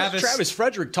conference. Travis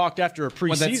Frederick talked after a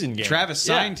preseason game. Travis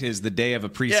signed his the day of a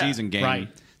preseason game. Right.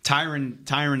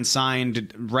 Tyron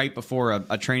signed right before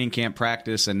a training camp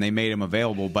practice, and they made him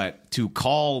available. But to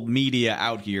call media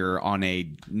out here on a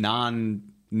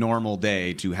non-normal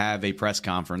day to have a press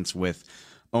conference with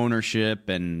ownership,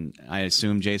 and I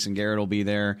assume Jason Garrett will be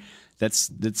there,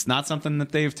 that's not something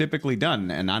that they've typically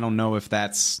done, and I don't know if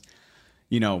that's...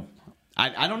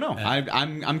 I don't know.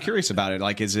 I'm curious about it.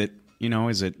 Like, is it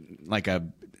like a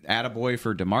attaboy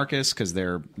for DeMarcus because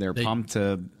they're pumped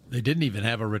to? They didn't even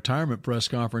have a retirement press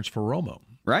conference for Romo.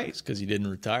 Right. It's because he didn't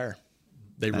retire.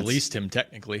 They released him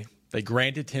technically. They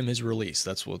granted him his release.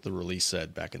 That's what the release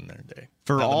said back in their day.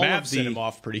 For now, all the Mavs of the sent him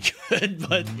off pretty good,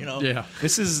 but yeah,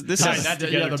 this is the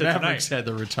Mavericks had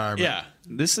the retirement. Yeah,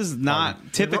 this is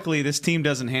not typically. This team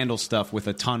doesn't handle stuff with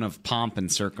a ton of pomp and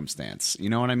circumstance. You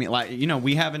know what I mean? Like,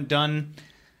 we haven't done.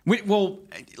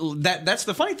 That's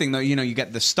the funny thing though. You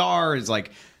get the star is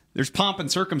like. There's pomp and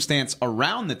circumstance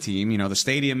around the team. The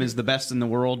stadium is the best in the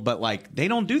world, but they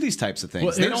don't do these types of things.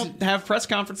 Well, they don't have press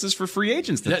conferences for free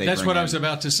agents. That's what I was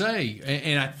about to say,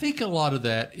 and I think a lot of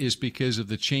that is because of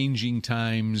the changing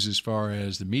times as far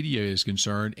as the media is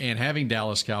concerned, and having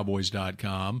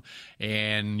DallasCowboys.com,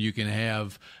 and you can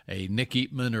have a Nick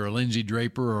Eatman or a Lindsey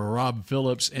Draper or a Rob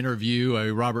Phillips interview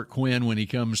a Robert Quinn when he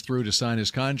comes through to sign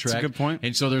his contract. That's a good point.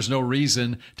 And so there's no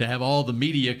reason to have all the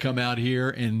media come out here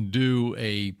and do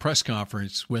a press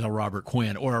conference with a Robert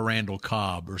Quinn or a Randall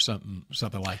Cobb or something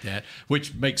like that,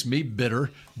 which makes me bitter,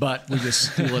 but we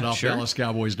just steal it off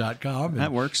DallasCowboys.com.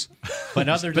 That works. But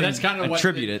that's kind of what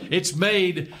attribute it. It's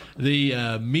made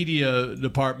the media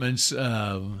department's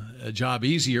job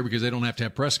easier because they don't have to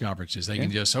have press conferences. They can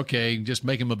just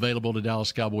make them available to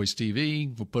Dallas Cowboys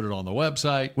TV. We'll put it on the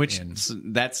website.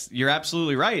 You're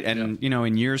absolutely right. And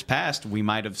in years past, we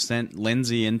might have sent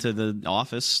Lindsey into the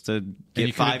office to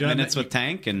get 5 minutes with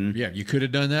Tank. And you could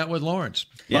have done that with Lawrence.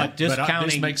 Yeah. But discounting,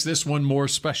 this makes this one more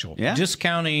special. Yeah.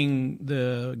 Discounting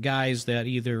the guys that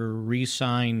either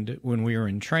re-signed when we were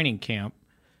in training camp,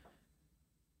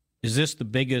 is this the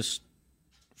biggest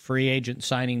free agent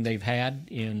signing they've had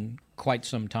in quite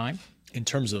some time? In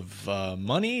terms of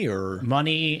money or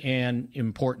money and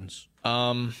importance.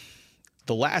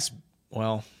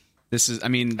 This is,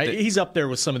 he's up there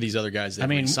with some of these other guys that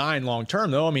we signed long term,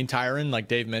 though. Tyron, like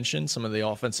Dave mentioned, some of the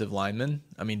offensive linemen.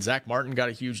 Zach Martin got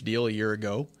a huge deal a year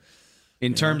ago.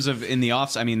 In terms of in the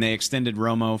offs, they extended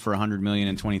Romo for $100 million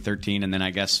in 2013, and then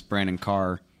I guess Brandon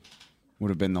Carr would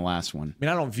have been the last one. I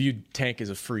don't view Tank as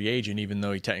a free agent, even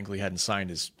though he technically hadn't signed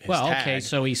his tag. Okay,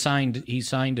 so he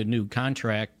signed a new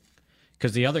contract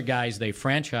because the other guys they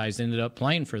franchised ended up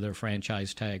playing for their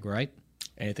franchise tag, right?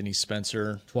 Anthony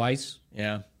Spencer twice.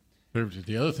 Yeah.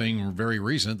 The other thing, very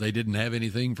recent, they didn't have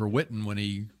anything for Witten when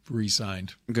he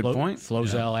re-signed. Good point.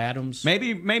 Flozell Adams.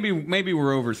 Maybe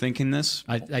we're overthinking this.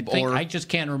 I think I just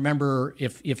can't remember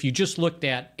if you just looked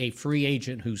at a free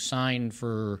agent who signed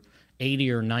for $80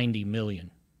 or $90 million.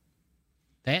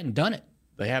 They hadn't done it.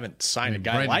 They haven't signed a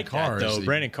guy Brandon like Carr that, though.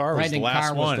 Brandon Carr was the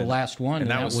last one.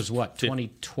 And that was what,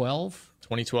 2012?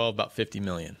 2012, about $50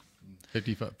 million.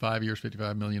 5 years,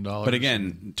 $55 million. But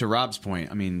again, to Rob's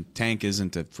point, Tank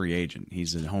isn't a free agent;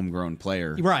 he's a homegrown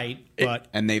player, right?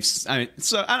 It's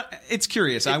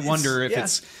curious. I wonder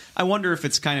if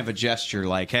it's kind of a gesture,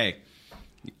 like, hey,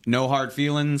 no hard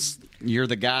feelings. You're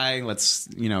the guy.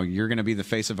 You're going to be the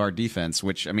face of our defense.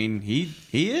 Which he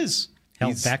is.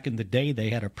 Hell, back in the day, they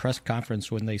had a press conference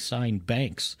when they signed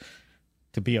Banks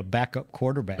to be a backup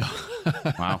quarterback.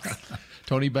 Wow,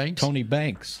 Tony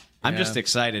Banks. I'm just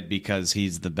excited because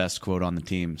he's the best quote on the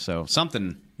team. So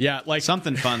something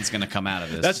fun's going to come out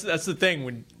of this. That's the thing.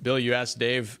 When Bill, you asked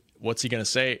Dave, what's he going to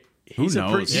say? Who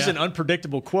knows? He's an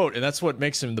unpredictable quote, and that's what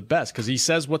makes him the best because he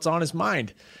says what's on his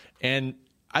mind. And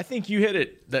I think you hit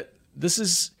it. That this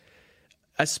is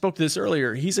I spoke to this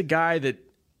earlier. He's a guy that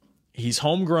he's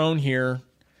homegrown here.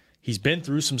 He's been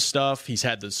through some stuff. He's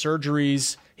had the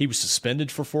surgeries. He was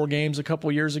suspended for 4 games a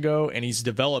couple years ago, and he's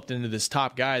developed into this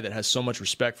top guy that has so much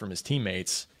respect from his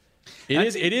teammates.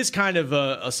 It is kind of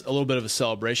a little bit of a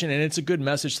celebration, and it's a good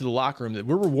message to the locker room that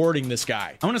we're rewarding this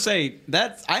guy. I want to say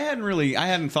that I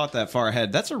hadn't thought that far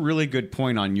ahead. That's a really good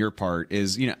point on your part.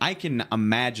 Is I can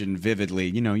imagine vividly.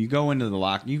 You go into the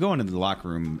locker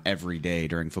room every day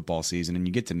during football season, and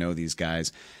you get to know these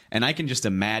guys, and I can just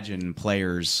imagine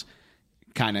players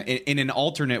kind of in an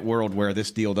alternate world where this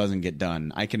deal doesn't get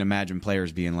done. I can imagine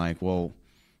players being like, well,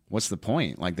 what's the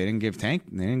point? Like they didn't give Tank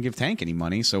any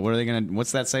money, so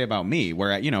what's that say about me?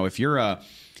 Where if you're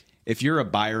a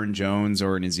Byron Jones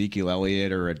or an Ezekiel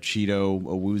Elliott or a Cheeto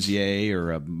Awuzie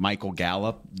or a Michael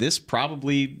Gallup, this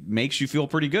probably makes you feel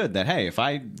pretty good that, hey, if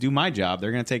I do my job,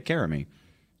 they're going to take care of me.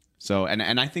 So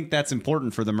and I think that's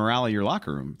important for the morale of your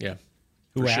locker room. Yeah.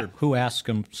 Who asked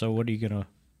him, so what are you going to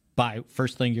buy?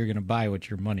 First thing you're going to buy with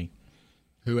your money?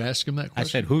 Who asked him that question? I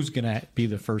said, who's going to be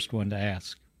the first one to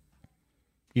ask?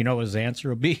 You know what his answer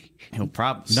will be? He'll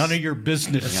probably none of your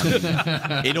business.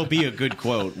 It'll be a good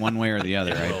quote, one way or the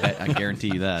other. I guarantee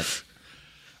you that.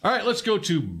 All right, let's go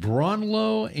to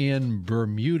Bronlow in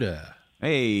Bermuda.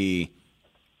 Hey.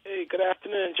 Hey, good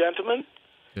afternoon, gentlemen.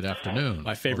 Good afternoon.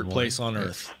 My favorite place on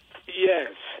earth.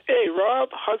 Yes. Hey, Rob,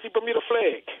 how's the Bermuda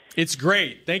flag? It's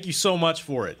great. Thank you so much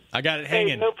for it. I got it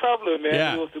hanging. Hey, no problem, man.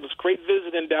 Yeah. It was great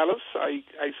visiting Dallas. I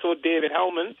saw David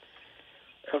Hellman.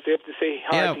 I was able to say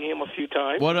hi to him a few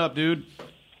times. What up, dude?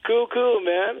 Cool,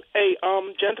 man. Hey,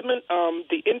 gentlemen,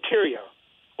 the interior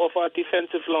of our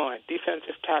defensive line,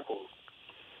 defensive tackles,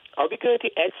 are we going to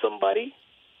add somebody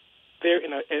there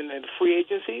in a free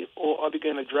agency, or are we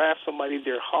going to draft somebody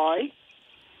there high?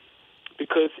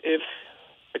 Because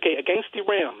against the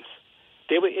Rams,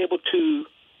 they were able to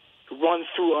run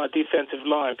through our defensive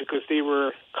line because they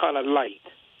were kind of light.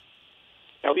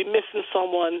 Are we missing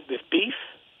someone with beef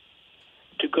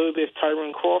to go with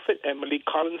Tyron Crawford and Malik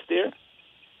Collins there?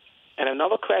 And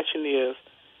another question is,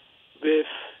 with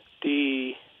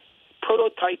the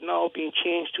prototype now being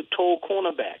changed to tall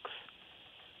cornerbacks,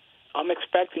 I'm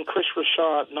expecting Chris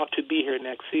Richard not to be here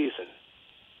next season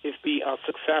if we are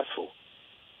successful.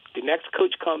 The next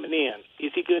coach coming in,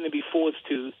 is he going to be forced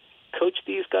to coach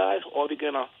these guys, or are we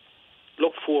going to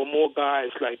look for more guys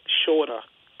like Shorter,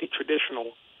 the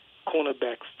traditional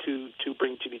cornerbacks, to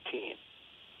bring to the team?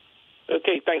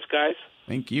 Okay, thanks, guys.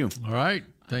 Thank you. All right,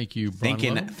 thank you,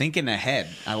 Bronlow. Thinking ahead.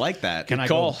 I like that. Can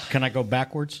I go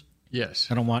backwards? Yes.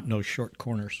 I don't want no short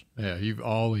corners. Yeah, you've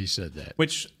always said that.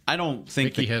 Which I don't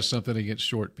think Mickey has something against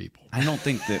short people. I don't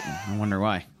think that. I wonder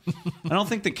why. I don't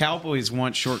think the Cowboys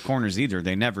want short corners either.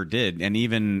 They never did. And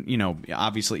even,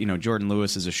 obviously, Jordan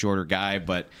Lewis is a shorter guy,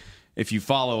 but if you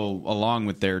follow along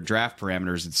with their draft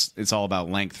parameters, it's all about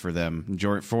length for them.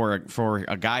 For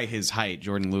a guy his height,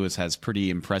 Jordan Lewis has pretty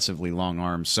impressively long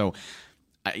arms. So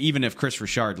even if Chris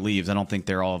Richard leaves, I don't think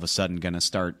they're all of a sudden going to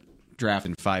start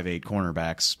drafting 5'8"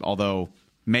 cornerbacks. Although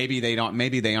maybe they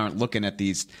aren't looking at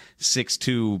these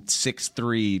 6'2",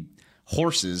 6'3"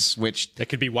 horses, which that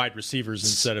could be wide receivers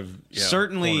instead of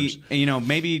certainly corners.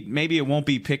 Maybe it won't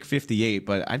be pick 58,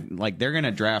 but they're going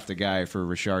to draft a guy for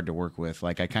Richard to work with.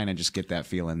 Like I kind of just get that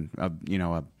feeling of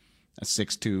a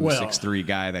 6'2", 6'3"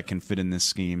 guy that can fit in this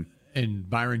scheme. And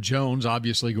Byron Jones,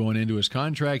 obviously going into his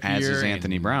contract as year, is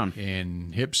Anthony Brown,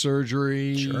 and hip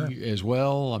surgery as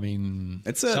well. I mean,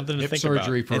 it's something to hip think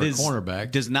surgery about. for a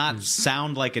cornerback. Does not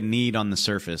sound like a need on the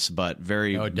surface, but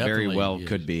very well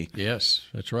could be. Yes,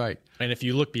 that's right. And if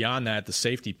you look beyond that, the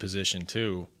safety position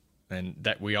too, and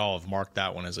that we all have marked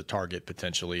that one as a target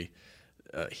potentially.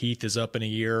 Heath is up in a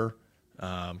year.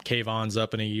 Kayvon's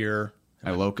up in a year.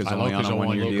 Iloka's only on a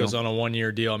one-year deal. Iloka's on a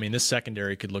one-year deal. I mean, this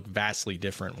secondary could look vastly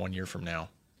different 1 year from now.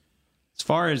 As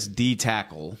far as D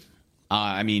tackle,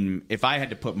 if I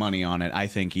had to put money on it, I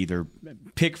think either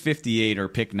pick 58 or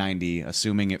pick 90,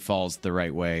 assuming it falls the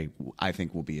right way, I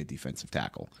think will be a defensive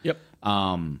tackle. Yep.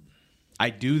 I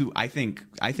think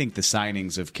the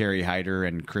signings of Kerry Hyder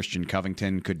and Christian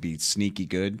Covington could be sneaky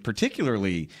good,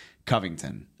 particularly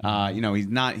Covington.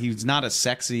 He's not a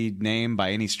sexy name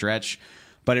by any stretch,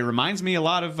 but it reminds me a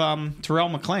lot of Terrell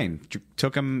McClain.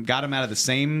 Got him out of the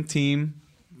same team.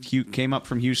 Came up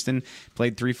from Houston,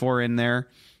 played 3-4 in there.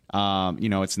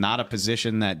 It's not a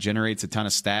position that generates a ton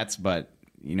of stats, but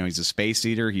he's a space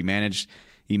eater. He managed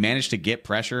to get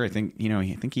pressure. I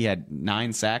think he had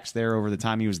 9 sacks there over the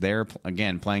time he was there.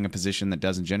 Again, playing a position that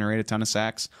doesn't generate a ton of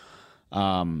sacks.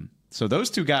 So those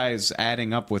two guys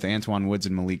adding up with Antoine Woods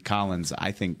and Malik Collins,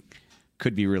 I think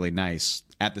could be really nice.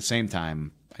 At the same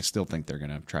time, I still think they're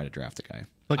going to try to draft a guy.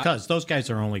 Because those guys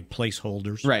are only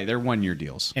placeholders. Right, they're one-year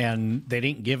deals. And they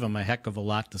didn't give them a heck of a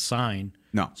lot to sign.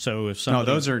 No. So if somebody,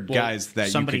 those are guys that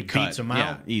somebody you could cut. beats them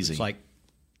Yeah, out, easy. it's like,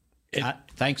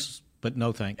 thanks, but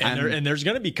no thanks. And there's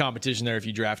going to be competition there if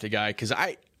you draft a guy, because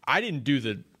I didn't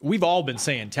do we've all been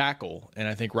saying tackle, and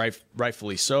I think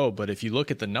rightfully so, but if you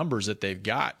look at the numbers that they've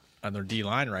got on their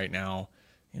D-line right now,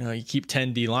 you keep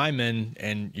 10 D linemen,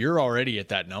 and you're already at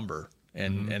that number,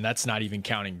 and that's not even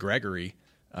counting Gregory.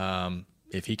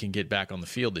 If he can get back on the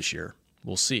field this year,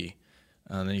 we'll see.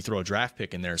 And then you throw a draft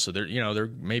pick in there, so there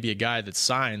may be a guy that's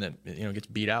signed that gets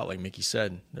beat out, like Mickey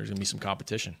said. There's going to be some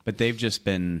competition. But they've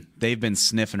been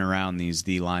sniffing around these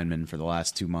D linemen for the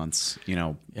last 2 months.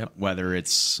 Whether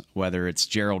it's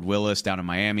Gerald Willis down in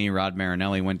Miami, Rod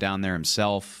Marinelli went down there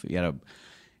himself.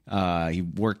 He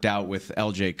worked out with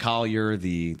L.J. Collier,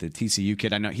 the TCU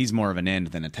kid. I know he's more of an end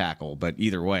than a tackle, but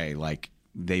either way,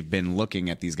 they've been looking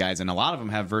at these guys, and a lot of them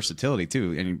have versatility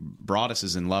too. And Broadus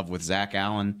is in love with Zach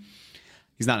Allen.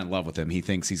 He's not in love with him. He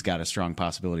thinks he's got a strong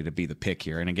possibility to be the pick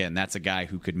here. And again, that's a guy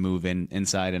who could move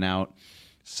inside and out.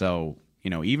 So,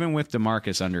 even with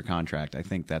DeMarcus under contract, I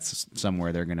think that's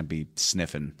somewhere they're going to be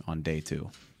sniffing on day 2.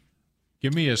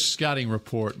 Give me a scouting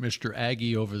report, Mr.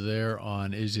 Aggie over there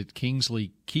on, is it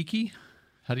Kingsley Keke?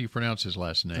 How do you pronounce his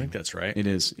last name? I think that's right. It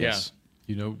is, yes.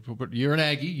 But you're an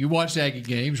Aggie. You watch Aggie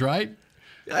games, right?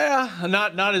 Yeah,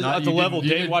 not at the level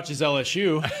Dave watches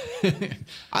LSU.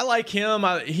 I like him.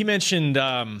 He mentioned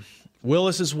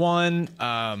Willis is one.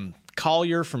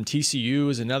 Collier from TCU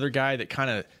is another guy that kind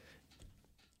of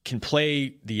can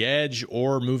play the edge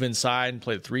or move inside and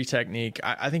play the 3 technique.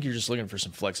 I think you're just looking for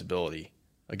some flexibility.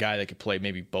 A guy that could play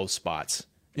maybe both spots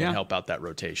and help out that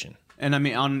rotation. And I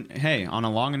mean, on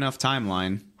a long enough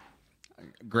timeline,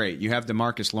 great. You have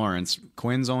DeMarcus Lawrence.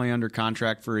 Quinn's only under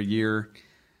contract for a year.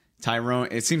 Tyrone,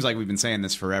 it seems like we've been saying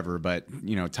this forever, but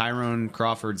Tyrone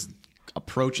Crawford's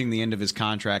approaching the end of his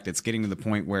contract. It's getting to the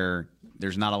point where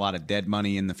there's not a lot of dead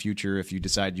money in the future if you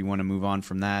decide you want to move on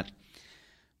from that.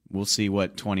 We'll see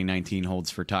what 2019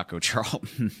 holds for Taco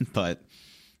Charlton, but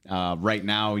right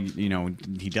now,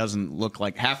 he doesn't look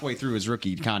like, halfway through his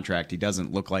rookie contract, he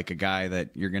doesn't look like a guy that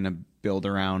you're going to build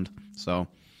around. So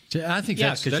I think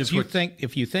because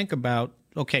if you think about,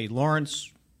 okay,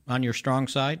 Lawrence on your strong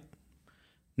side.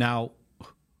 Now,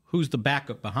 who's the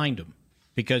backup behind him?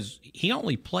 Because he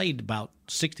only played about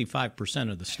 65%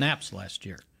 of the snaps last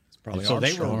year. Probably so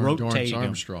they were rotating him.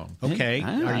 Armstrong. Okay,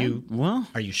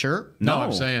 are you sure? No,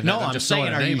 I'm saying no. I'm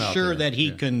saying, are you sure that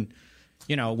he can?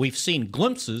 We've seen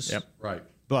glimpses. Yep. Right.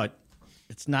 But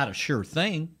it's not a sure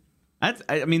thing.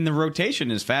 I mean, the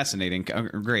rotation is fascinating.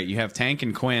 Great, you have Tank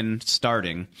and Quinn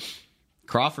starting.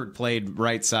 Crawford played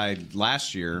right side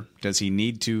last year. Does he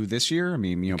need to this year? I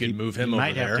mean, you could move him over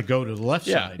might there. Have to go to the left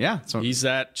side. Yeah. So he's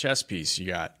that chess piece. You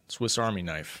got Swiss Army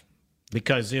knife.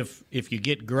 Because if you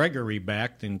get Gregory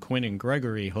back, then Quinn and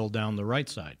Gregory hold down the right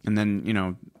side. And then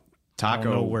Taco. I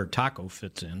don't know where Taco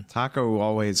fits in. Taco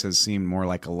always has seemed more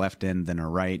like a left end than a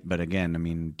right. But again, I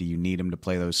mean, do you need him to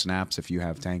play those snaps if you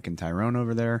have Tank and Tyrone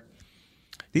over there?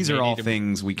 These are all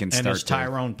things we can start. And is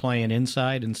Tyrone playing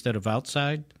inside instead of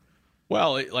outside?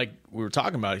 Well, like we were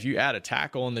talking about, if you add a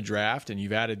tackle in the draft and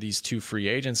you've added these 2 free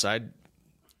agents, I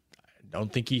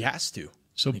don't think he has to.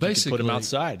 So basically, put him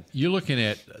outside. You're looking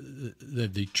at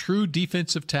the true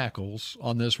defensive tackles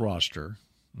on this roster.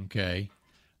 Okay,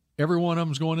 every one of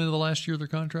them's going into the last year of their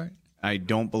contract. I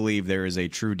don't believe there is a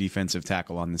true defensive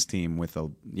tackle on this team with a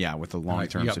long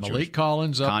term. You got situation. Malik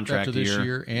Collins up contract after this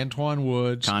year. Antoine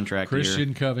Woods, contract Christian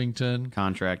year. Covington,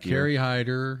 contract Kerry year.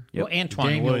 Hyder. Well, Antoine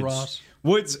Daniel Woods. Ross.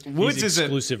 Woods he's is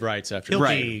exclusive rights after he'll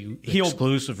be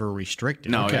exclusive or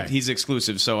restricted. No, okay. He's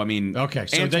exclusive. So I mean, okay,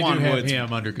 so Antoine they do have Woods,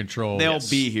 him under control. They'll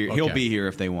be here. Okay. He'll be here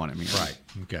if they want him. Right.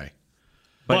 Okay.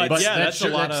 But yeah, that's a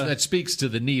lot of... that speaks to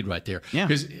the need right there. Yeah.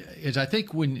 Because I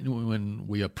think when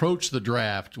we approach the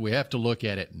draft, we have to look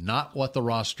at it not what the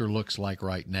roster looks like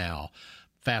right now.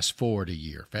 Fast forward a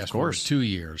year, fast forward 2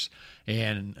 years,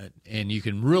 and you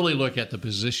can really look at the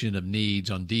position of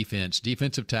needs on defense,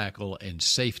 defensive tackle, and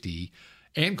safety,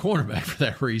 and cornerback for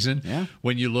that reason. Yeah.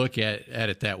 When you look at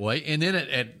it that way, and then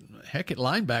at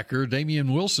linebacker,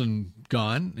 Damian Wilson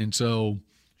gone, and so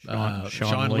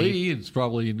Sean Lee is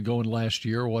probably going last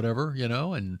year or whatever,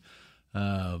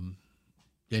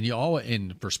 and you always,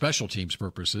 and for special teams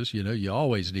purposes, you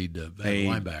always need to have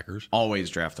linebackers. Always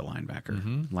draft a linebacker.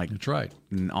 Mm-hmm. That's right.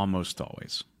 Almost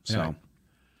always. So yeah.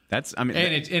 that's and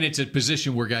it's a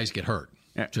position where guys get hurt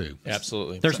too.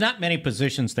 Absolutely. There's not many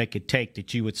positions they could take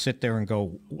that you would sit there and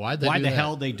go, why the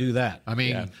hell they do that? I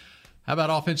mean, how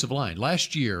about offensive line?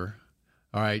 Last year,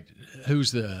 all right, there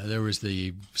was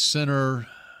the center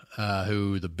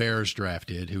who the Bears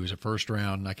drafted, who was a first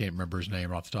round. I can't remember his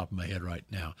name off the top of my head right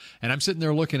now. And I'm sitting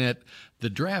there looking at the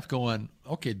draft going,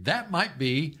 okay, that might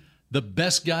be the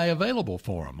best guy available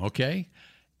for him, okay?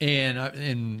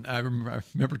 And I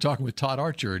remember talking with Todd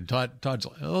Archer, and Todd's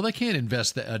like, oh, they can't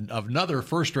invest another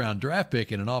first-round draft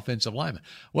pick in an offensive lineman.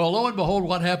 Well, lo and behold,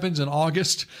 what happens in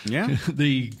August? Yeah.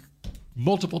 The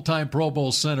multiple-time Pro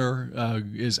Bowl center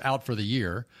is out for the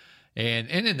year. And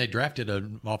then they drafted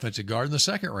an offensive guard in the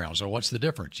second round. So what's the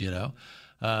difference, you know?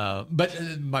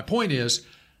 But my point is,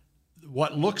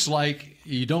 what looks like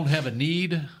you don't have a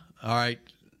need, all right,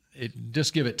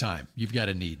 just give it time. You've got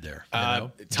a need there. You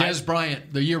know? Dez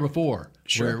Bryant the year before,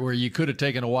 where you could have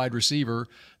taken a wide receiver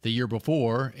the year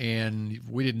before, and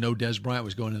we didn't know Dez Bryant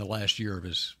was going in the last year of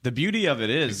his The beauty of it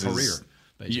is career,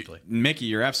 basically. Mickey,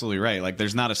 you're absolutely right. Like,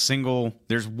 there's not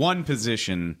one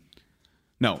position.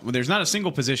 No, there's not a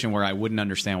single position where I wouldn't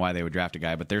understand why they would draft a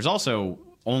guy, but there's also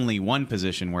only one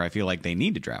position where I feel like they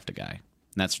need to draft a guy, and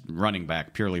that's running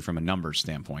back, purely from a numbers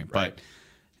standpoint. Right. But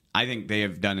I think they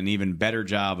have done an even better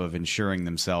job of insuring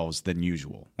themselves than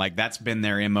usual. Like, that's been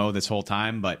their MO this whole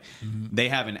time, but they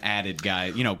haven't added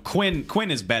guys. You know, Quinn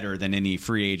is better than any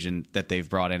free agent that they've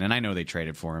brought in, and I know they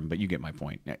traded for him, but you get my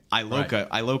point.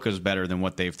 Iloka's better than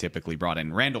what they've typically brought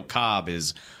in. Randall Cobb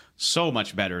is so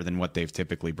much better than what they've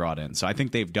typically brought in. So I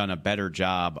think they've done a better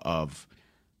job of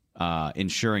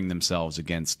insuring themselves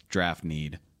against draft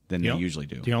need than they usually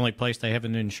do. The only place they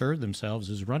haven't insured themselves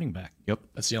is running back. Yep.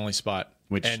 That's the only spot.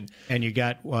 And you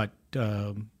got what?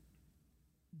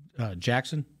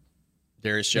 Jackson?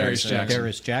 Darius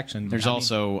Jackson. There's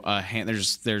also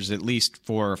there's at least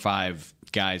 4 or 5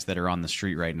 guys that are on the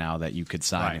street right now that you could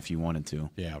sign if you wanted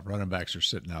to. Yeah, running backs are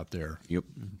sitting out there. Yep.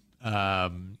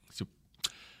 So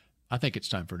I think it's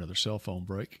time for another cell phone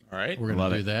break. All right. We're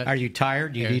going to do that. Are you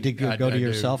tired? You need to go to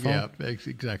your cell phone? Yeah,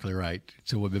 exactly right.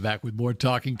 So we'll be back with more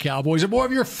Talking Cowboys and more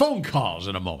of your phone calls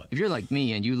in a moment. If you're like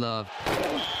me and you love...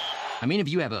 if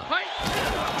you have a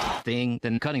thing,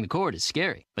 then cutting the cord is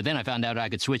scary. But then I found out I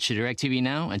could switch to DirecTV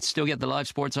Now and still get the live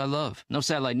sports I love. No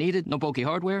satellite needed, no bulky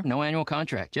hardware, no annual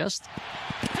contract, just...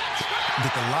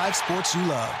 Get the live sports you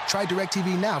love. Try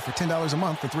DirecTV Now for $10 a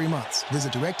month for 3 months.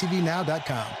 Visit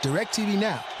DirecTVNow.com. DirecTV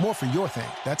Now. More for your thing.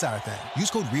 That's our thing. Use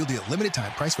code REALDEAL. Limited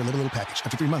time. Price for a little package.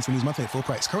 After 3 months, renews monthly at full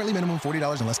price. Currently minimum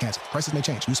 $40 unless canceled. Prices may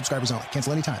change. New subscribers only.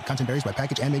 Cancel anytime. Content varies by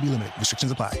package and may be limited.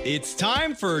 Restrictions apply. It's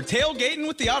time for Tailgating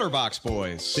with the OtterBox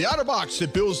boys. The OtterBox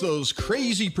that builds those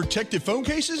crazy protective phone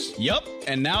cases? Yup.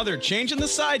 And now they're changing the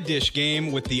side dish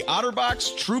game with the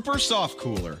OtterBox Trooper Soft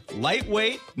Cooler.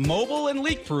 Lightweight, mobile, and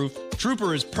leak-proof,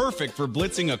 Trooper is perfect for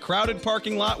blitzing a crowded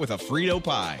parking lot with a Frito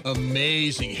pie.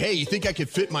 Amazing. Hey, you think I could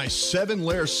fit my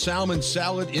 7-layer salmon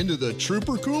salad into the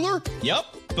Trooper cooler?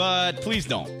 Yup, but please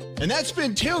don't. And that's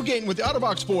been Tailgating with the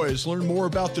OtterBox boys. Learn more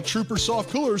about the Trooper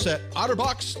soft coolers at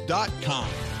OtterBox.com.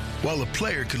 While a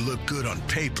player can look good on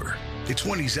paper, it's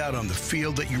when he's out on the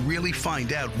field that you really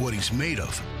find out what he's made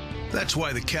of. That's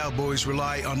why the Cowboys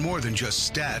rely on more than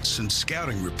just stats and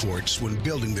scouting reports when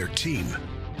building their team.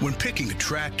 When picking a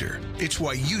tractor, it's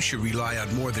why you should rely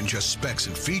on more than just specs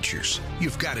and features.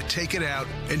 You've got to take it out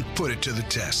and put it to the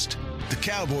test. The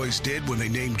Cowboys did when they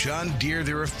named John Deere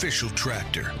their official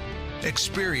tractor.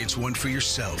 Experience one for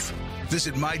yourself.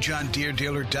 Visit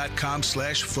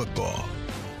myjohndeeredealer.com/football.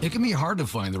 It can be hard to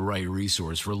find the right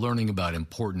resource for learning about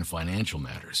important financial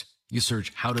matters. You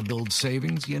search how to build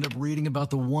savings, you end up reading about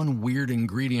the one weird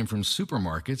ingredient from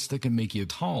supermarkets that can make you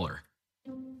taller.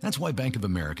 That's why Bank of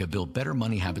America built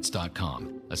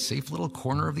BetterMoneyHabits.com, a safe little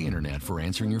corner of the internet for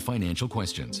answering your financial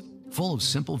questions. Full of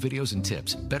simple videos and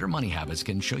tips, Better Money Habits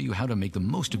can show you how to make the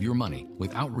most of your money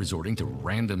without resorting to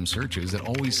random searches that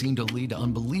always seem to lead to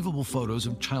unbelievable photos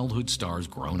of childhood stars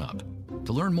grown up.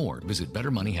 To learn more, visit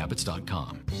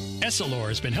BetterMoneyHabits.com. Essilor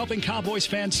has been helping Cowboys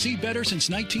fans see better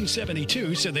since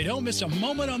 1972 so they don't miss a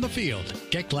moment on the field.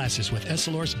 Get glasses with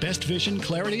Essilor's best vision,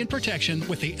 clarity, and protection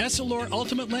with the Essilor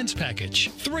Ultimate Lens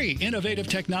Package. 3 innovative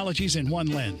technologies in one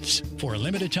lens. For a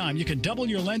limited time, you can double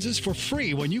your lenses for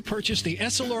free when you purchase the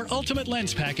Essilor Ultimate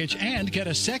Lens Package and get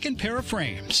a second pair of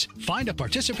frames. Find a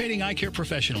participating eye care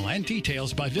professional and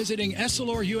details by visiting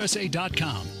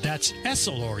EssilorUSA.com. That's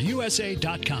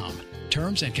EssilorUSA.com.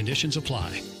 Terms and conditions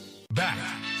apply. Back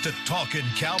to Talking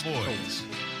Cowboys.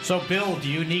 So, Bill, do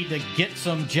you need to get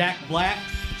some Jack Black?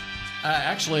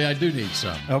 Actually, I do need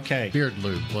some. Okay. Beard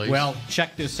lube, please. Well,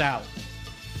 check this out.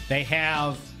 They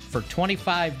have, for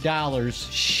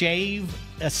 $25, Shave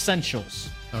Essentials.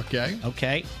 Okay.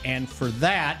 Okay. And for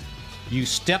that, you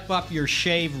step up your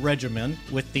shave regimen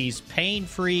with these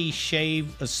pain-free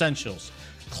Shave Essentials.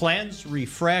 Cleanse,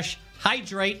 refresh,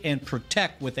 hydrate, and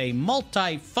protect with a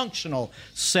multifunctional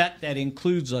set that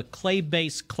includes a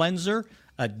clay-based cleanser,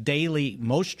 a daily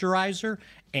moisturizer,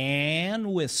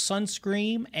 and with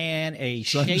sunscreen and a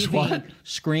shaving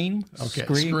screen. Okay,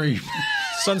 scream.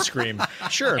 Sunscreen.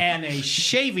 Sure. And a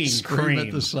shaving Scream cream.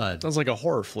 at the sun. Sounds like a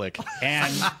horror flick.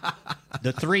 And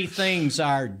the three things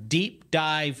are Deep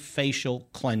Dive Facial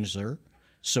Cleanser,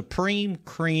 Supreme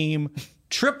Cream,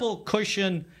 Triple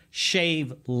Cushion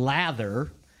Shave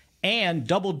Lather, and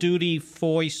Double Duty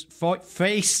Face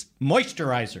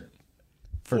Moisturizer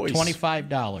for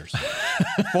 $25.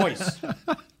 Voice.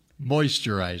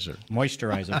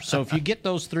 Moisturizer. So if you get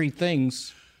those three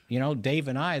things, Dave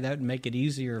and I, that would make it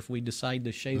easier if we decide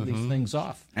to shave these things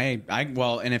off. Hey,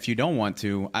 and if you don't want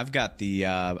to, I've got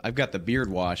the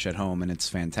beard wash at home, and it's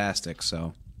fantastic.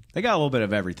 So they got a little bit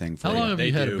of everything for you. How long have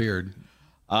you had a beard?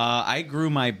 I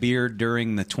grew my beard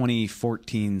during the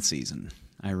 2014 season.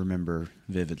 I remember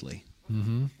vividly.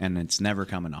 Mm-hmm. And it's never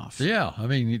coming off. Yeah, I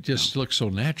mean, it just looks so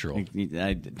natural.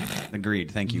 I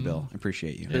agreed. Thank you, Bill. I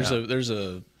appreciate you. There's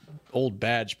a old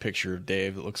badge picture of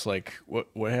Dave that looks like what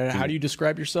how do you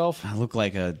describe yourself? I look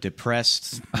like a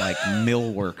depressed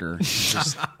mill worker.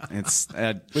 It's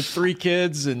with 3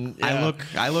 kids, and yeah.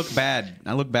 I look bad.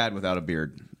 I look bad without a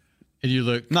beard. And you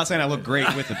look. I'm not saying I look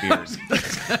great with a beard,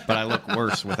 but I look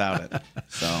worse without it.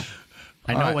 So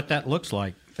I know what that looks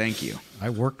like. Thank you. I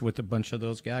worked with a bunch of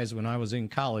those guys when I was in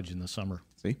college in the summer.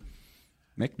 See?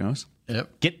 Mick knows.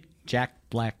 Yep.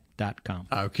 GetJackBlack.com.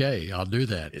 Okay, I'll do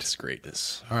that. It's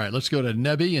greatness. All right, let's go to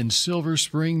Nebby in Silver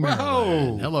Spring,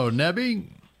 Maryland. Hello, Nebby.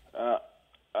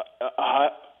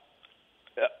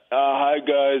 Hi,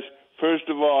 guys. First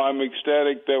of all, I'm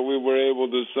ecstatic that we were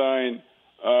able to sign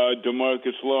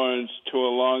DeMarcus Lawrence to a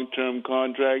long-term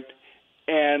contract.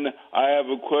 And I have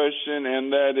a question,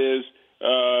 and that is,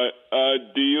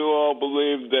 do you all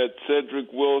believe that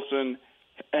Cedric Wilson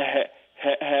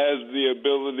has the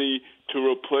ability to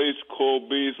replace Cole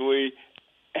Beasley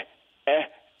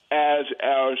as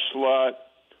our slot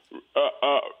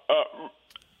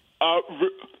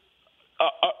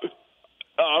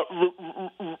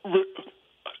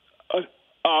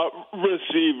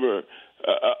receiver?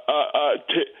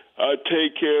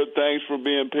 Take care. Thanks for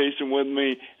being patient with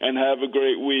me, and have a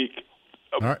great week.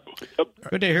 All right.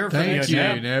 Good to hear from you, Thank you,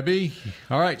 Nebby.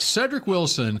 All right, Cedric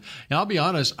Wilson. Now, I'll be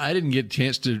honest, I didn't get a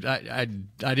chance to.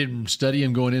 I didn't study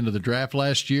him going into the draft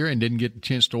last year, and didn't get a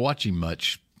chance to watch him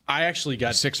much. I actually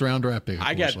got 6th-round draft pick.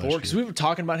 I got bored because we were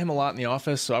talking about him a lot in the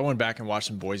office, so I went back and watched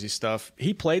some Boise stuff.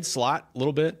 He played slot a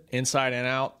little bit, inside and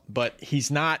out, but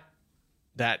he's not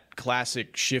that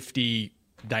classic shifty,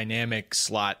 dynamic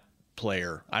slot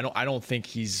player. I don't think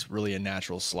he's really a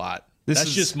natural slot.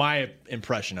 That's just my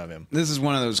impression of him. This is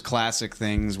one of those classic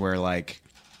things where,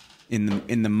 in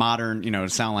the modern, to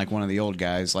sound like one of the old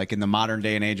guys, in the modern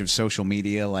day and age of social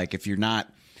media, if you're not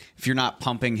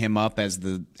pumping him up as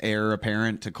the heir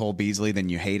apparent to Cole Beasley, then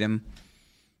you hate him.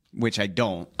 Which I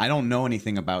don't. I don't know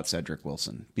anything about Cedric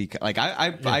Wilson because,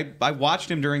 I watched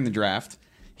him during the draft.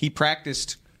 He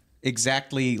practiced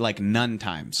exactly none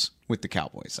times with the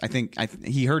Cowboys. I think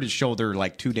he hurt his shoulder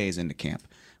 2 days into camp.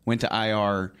 Went to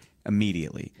IR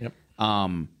immediately. Yep.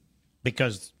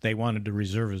 Because they wanted to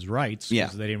reserve his rights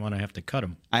because they didn't want to have to cut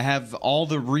him. I have all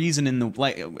the reason in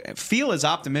the feel as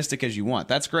optimistic as you want.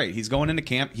 That's great. He's going into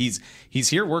camp. He's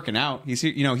here working out. He's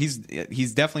here.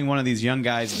 He's definitely one of these young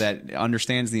guys that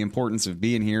understands the importance of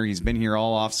being here. He's been here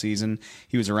all off season.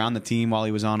 He was around the team while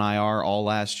he was on IR all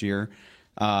last year.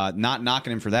 Not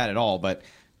knocking him for that at all, but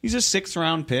he's a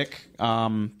 6th-round pick.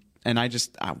 And I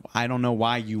don't know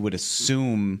why you would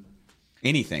assume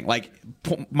anything.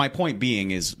 My point being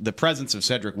is the presence of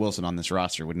Cedric Wilson on this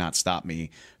roster would not stop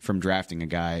me from drafting a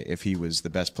guy if he was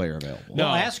the best player available.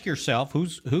 Well, ask yourself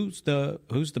who's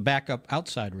the backup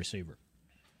outside receiver.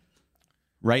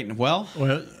 Right. Well,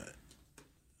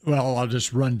 I'll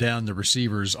just run down the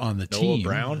receivers on the team. Noah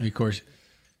Brown, of course.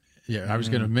 Yeah, I was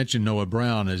going to mention Noah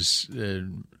Brown as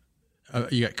you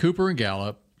got Cooper and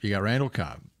Gallup, you got Randall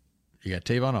Cobb, you got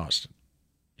Tavon Austin,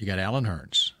 you got Allen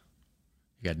Hurns.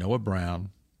 You got Noah Brown,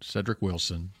 Cedric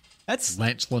Wilson,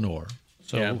 Lance Lenoir.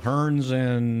 So Hurns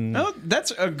and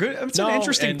that's an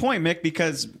interesting point, Mick,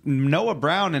 because Noah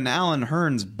Brown and Allen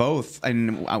Hurns both,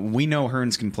 and we know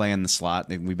Hurns can play in the slot.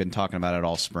 We've been talking about it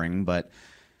all spring, but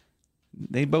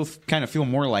they both kind of feel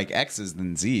more like X's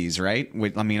than Z's, right?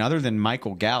 Other than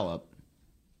Michael Gallup,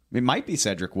 it might be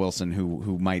Cedric Wilson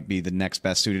who might be the next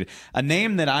best suited. A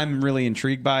name that I'm really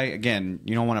intrigued by, again,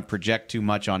 you don't want to project too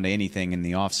much onto anything in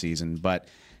the offseason, but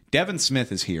Devin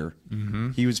Smith is here.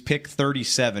 Mm-hmm. He was picked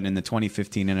 37 in the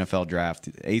 2015 NFL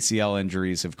draft. ACL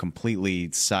injuries have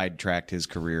completely sidetracked his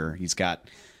career. He's got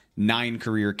 9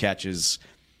 career catches.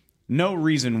 No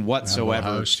reason whatsoever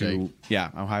Ohio to State.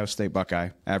 Ohio State Buckeye,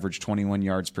 averaged 21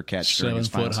 yards per catch during his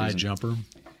final 7-foot high season. jumper.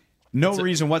 No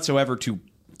reason whatsoever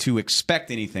to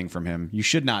expect anything from him. You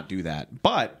should not do that.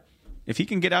 But if he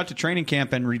can get out to training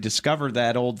camp and rediscover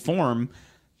that old form,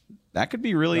 that could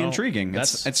be really intriguing.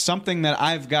 It's something that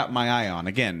I've got my eye on.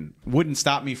 Again, wouldn't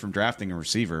stop me from drafting a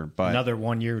receiver, but Another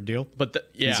 1-year deal. But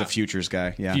he's a futures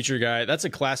guy. Yeah, future guy. That's a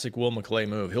classic Will McClay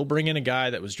move. He'll bring in a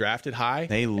guy that was drafted high.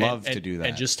 They love to do that.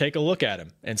 And just take a look at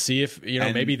him and see if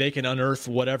maybe they can unearth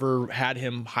whatever had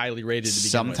him highly rated to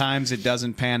begin with. Sometimes it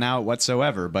doesn't pan out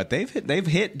whatsoever, but they've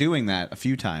hit doing that a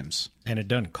few times. And it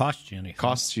doesn't cost you anything.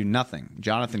 Costs you nothing.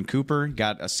 Jonathan Cooper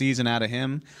got a season out of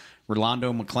him.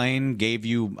 Rolando McClain gave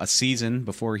you a season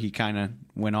before he kind of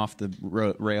went off the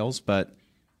rails, but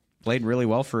played really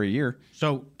well for a year.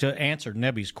 So to answer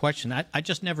Nebby's question, I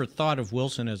just never thought of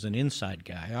Wilson as an inside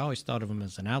guy. I always thought of him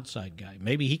as an outside guy.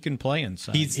 Maybe he can play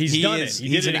inside. He's done it.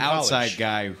 He's an outside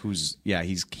guy who's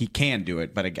he can do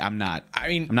it, but I'm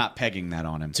not pegging that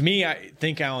on him. To me, I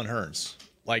think Allen Hurns.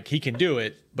 Like, he can do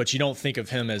it, but you don't think of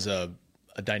him as a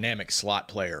dynamic slot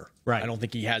player. Right. I don't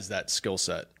think he has that skill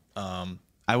set.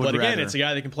 But again, it's a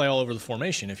guy that can play all over the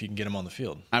formation if you can get him on the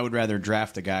field. I would rather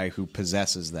draft a guy who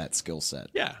possesses that skill set.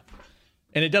 Yeah.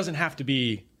 And it doesn't have to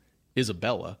be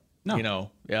Isabella.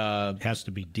 No. It has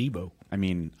to be Debo. I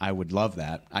mean, I would love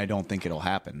that. I don't think it'll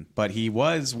happen. But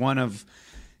he's one of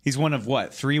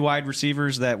what, 3 wide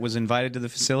receivers that was invited to the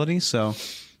facility, so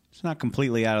it's not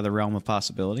completely out of the realm of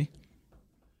possibility.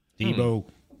 Debo.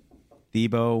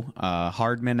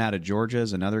 Hardman out of Georgia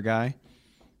is another guy.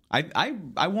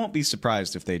 I won't be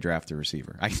surprised if they draft a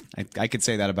receiver. I could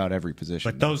say that about every position.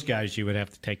 But those guys you would have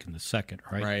to take in the second,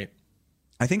 right? Right.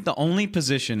 I think the only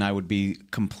position I would be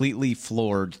completely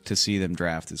floored to see them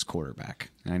draft is quarterback.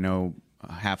 I know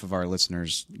half of our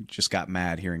listeners just got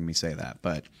mad hearing me say that,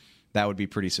 but that would be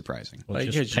pretty surprising. Well,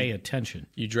 just pay attention.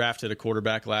 You drafted a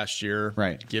quarterback last year.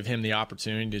 Right. Give him the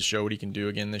opportunity to show what he can do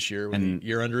again this year with a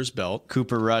year under his belt.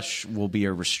 Cooper Rush will be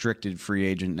a restricted free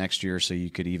agent next year, so you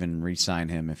could even re-sign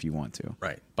him if you want to.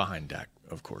 Right. Behind Dak,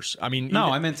 of course. I mean,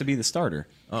 I meant to be the starter.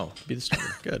 Oh, be the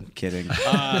starter. Good. Kidding.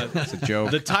 It's a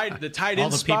joke. The tight end All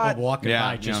the spot. people walking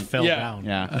by just fell down.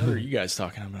 Yeah. What are you guys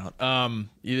talking about?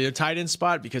 The tight end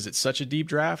spot, because it's such a deep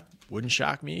draft, wouldn't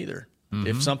shock me either. Mm-hmm.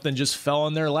 If something just fell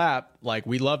in their lap, like,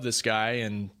 we love this guy,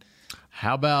 and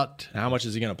how much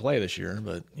is he going to play this year?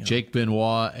 But Jake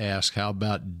Benoit asked, how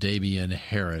about Damian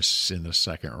Harris in the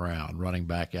second round, running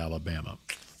back Alabama?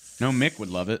 No, Mick would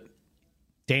love it.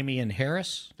 Damian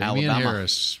Harris? Damian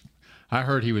Harris. I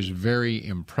heard he was very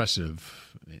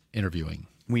impressive interviewing.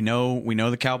 We know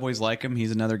the Cowboys like him.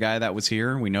 He's another guy that was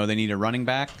here. We know they need a running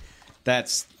back.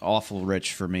 That's awful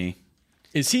rich for me.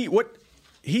 Is he what?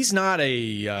 He's not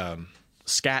a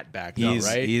scat back, though,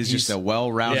 right? He's just a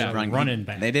well-rounded running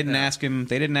back. They didn't ask him.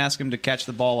 They didn't ask him to catch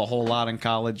the ball a whole lot in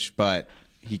college, but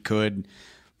he could.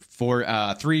 For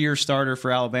 3-year starter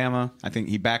for Alabama, I think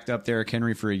he backed up Derrick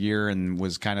Henry for a year and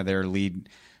was kind of their lead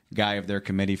guy of their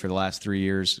committee for the last 3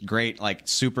 years. Great,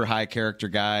 super high character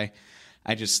guy.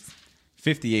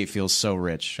 58 feels so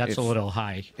rich. That's a little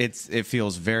high. It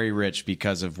feels very rich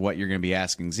because of what you're going to be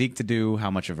asking Zeke to do.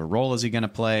 How much of a role is he going to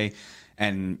play?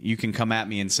 And you can come at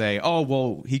me and say, oh,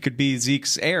 well, he could be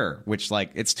Zeke's heir, which,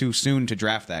 it's too soon to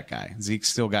draft that guy. Zeke's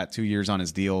still got 2 years on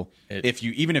his deal.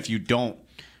 Even if you don't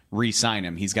re-sign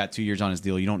him, he's got 2 years on his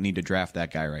deal. You don't need to draft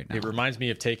that guy right now. It reminds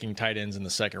me of taking tight ends in the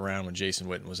second round when Jason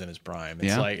Witten was in his prime.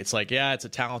 It's it's a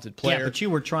talented player. Yeah, but you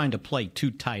were trying to play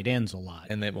 2 tight ends a lot.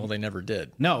 And they never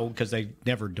did. No, because they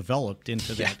never developed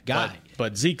into that guy.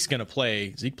 But Zeke's going to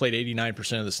play. Zeke played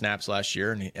 89% of the snaps last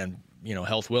year, and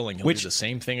health willing, he'll do the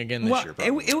same thing again this year.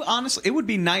 Honestly, it would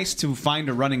be nice to find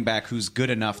a running back who's good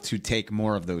enough to take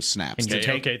more of those snaps. Then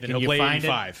he'll play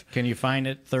 85. Can you find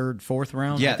it 3rd, 4th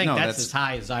round? Yeah, I think that's as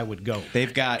high as I would go.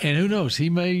 They've got, and who knows? He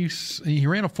ran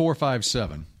a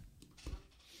 4.57.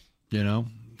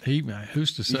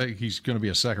 Who's to say he's going to be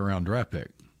a second round draft pick?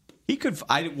 He could.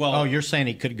 You're saying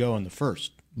he could go in the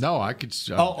first. No, I could.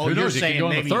 Who knows? You're He saying could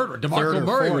go in the third. DeMarco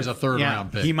Murray was a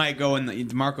third-round pick. He might go in.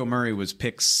 DeMarco Murray was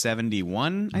pick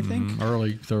 71, I think.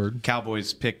 Early third.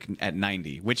 Cowboys pick at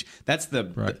 90, which that's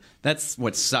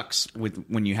what sucks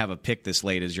when you have a pick this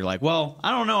late. Is you're like, well,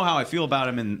 I don't know how I feel about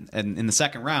him in the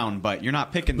second round, but you're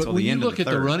not picking until the end of the third. But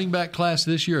when you look at the running back class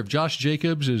this year, if Josh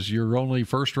Jacobs is your only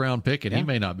first-round pick, and he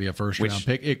may not be a first-round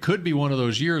pick, it could be one of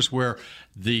those years where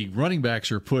the running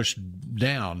backs are pushed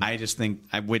down. I just think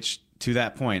to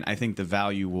that point, I think the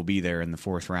value will be there in the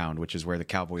 4th round, which is where the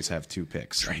Cowboys have 2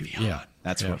 picks. Travion. Yeah.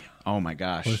 That's what. Oh, my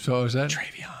gosh. So is that?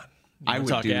 Travion. I would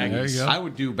talk do. Aggies. I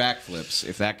would do backflips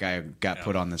if that guy got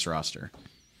put on this roster.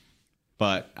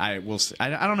 But I will.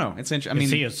 I don't know. It's interesting. I mean,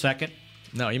 is he a second?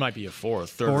 No, he might be a fourth,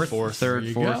 third, fourth. Third,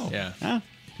 fourth. Yeah.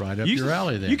 Right up your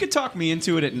alley then. You could talk me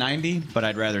into it at 90, but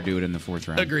I'd rather do it in the fourth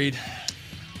round. Agreed.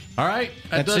 All right,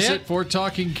 that does it for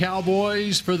Talking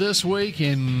Cowboys for this week,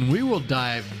 and we will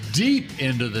dive deep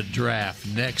into the draft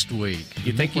next week.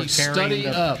 You think we're study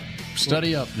up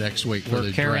next week for the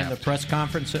We're carrying draft. the press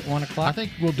conference at 1 o'clock? I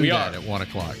think we'll do that at 1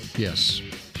 o'clock. Yes.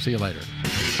 See you later.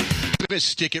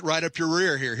 Stick it right up your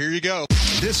rear here. Here you go.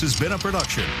 This has been a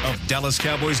production of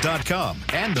DallasCowboys.com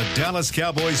and the Dallas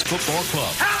Cowboys Football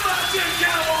Club. How about this,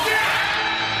 Cowboys?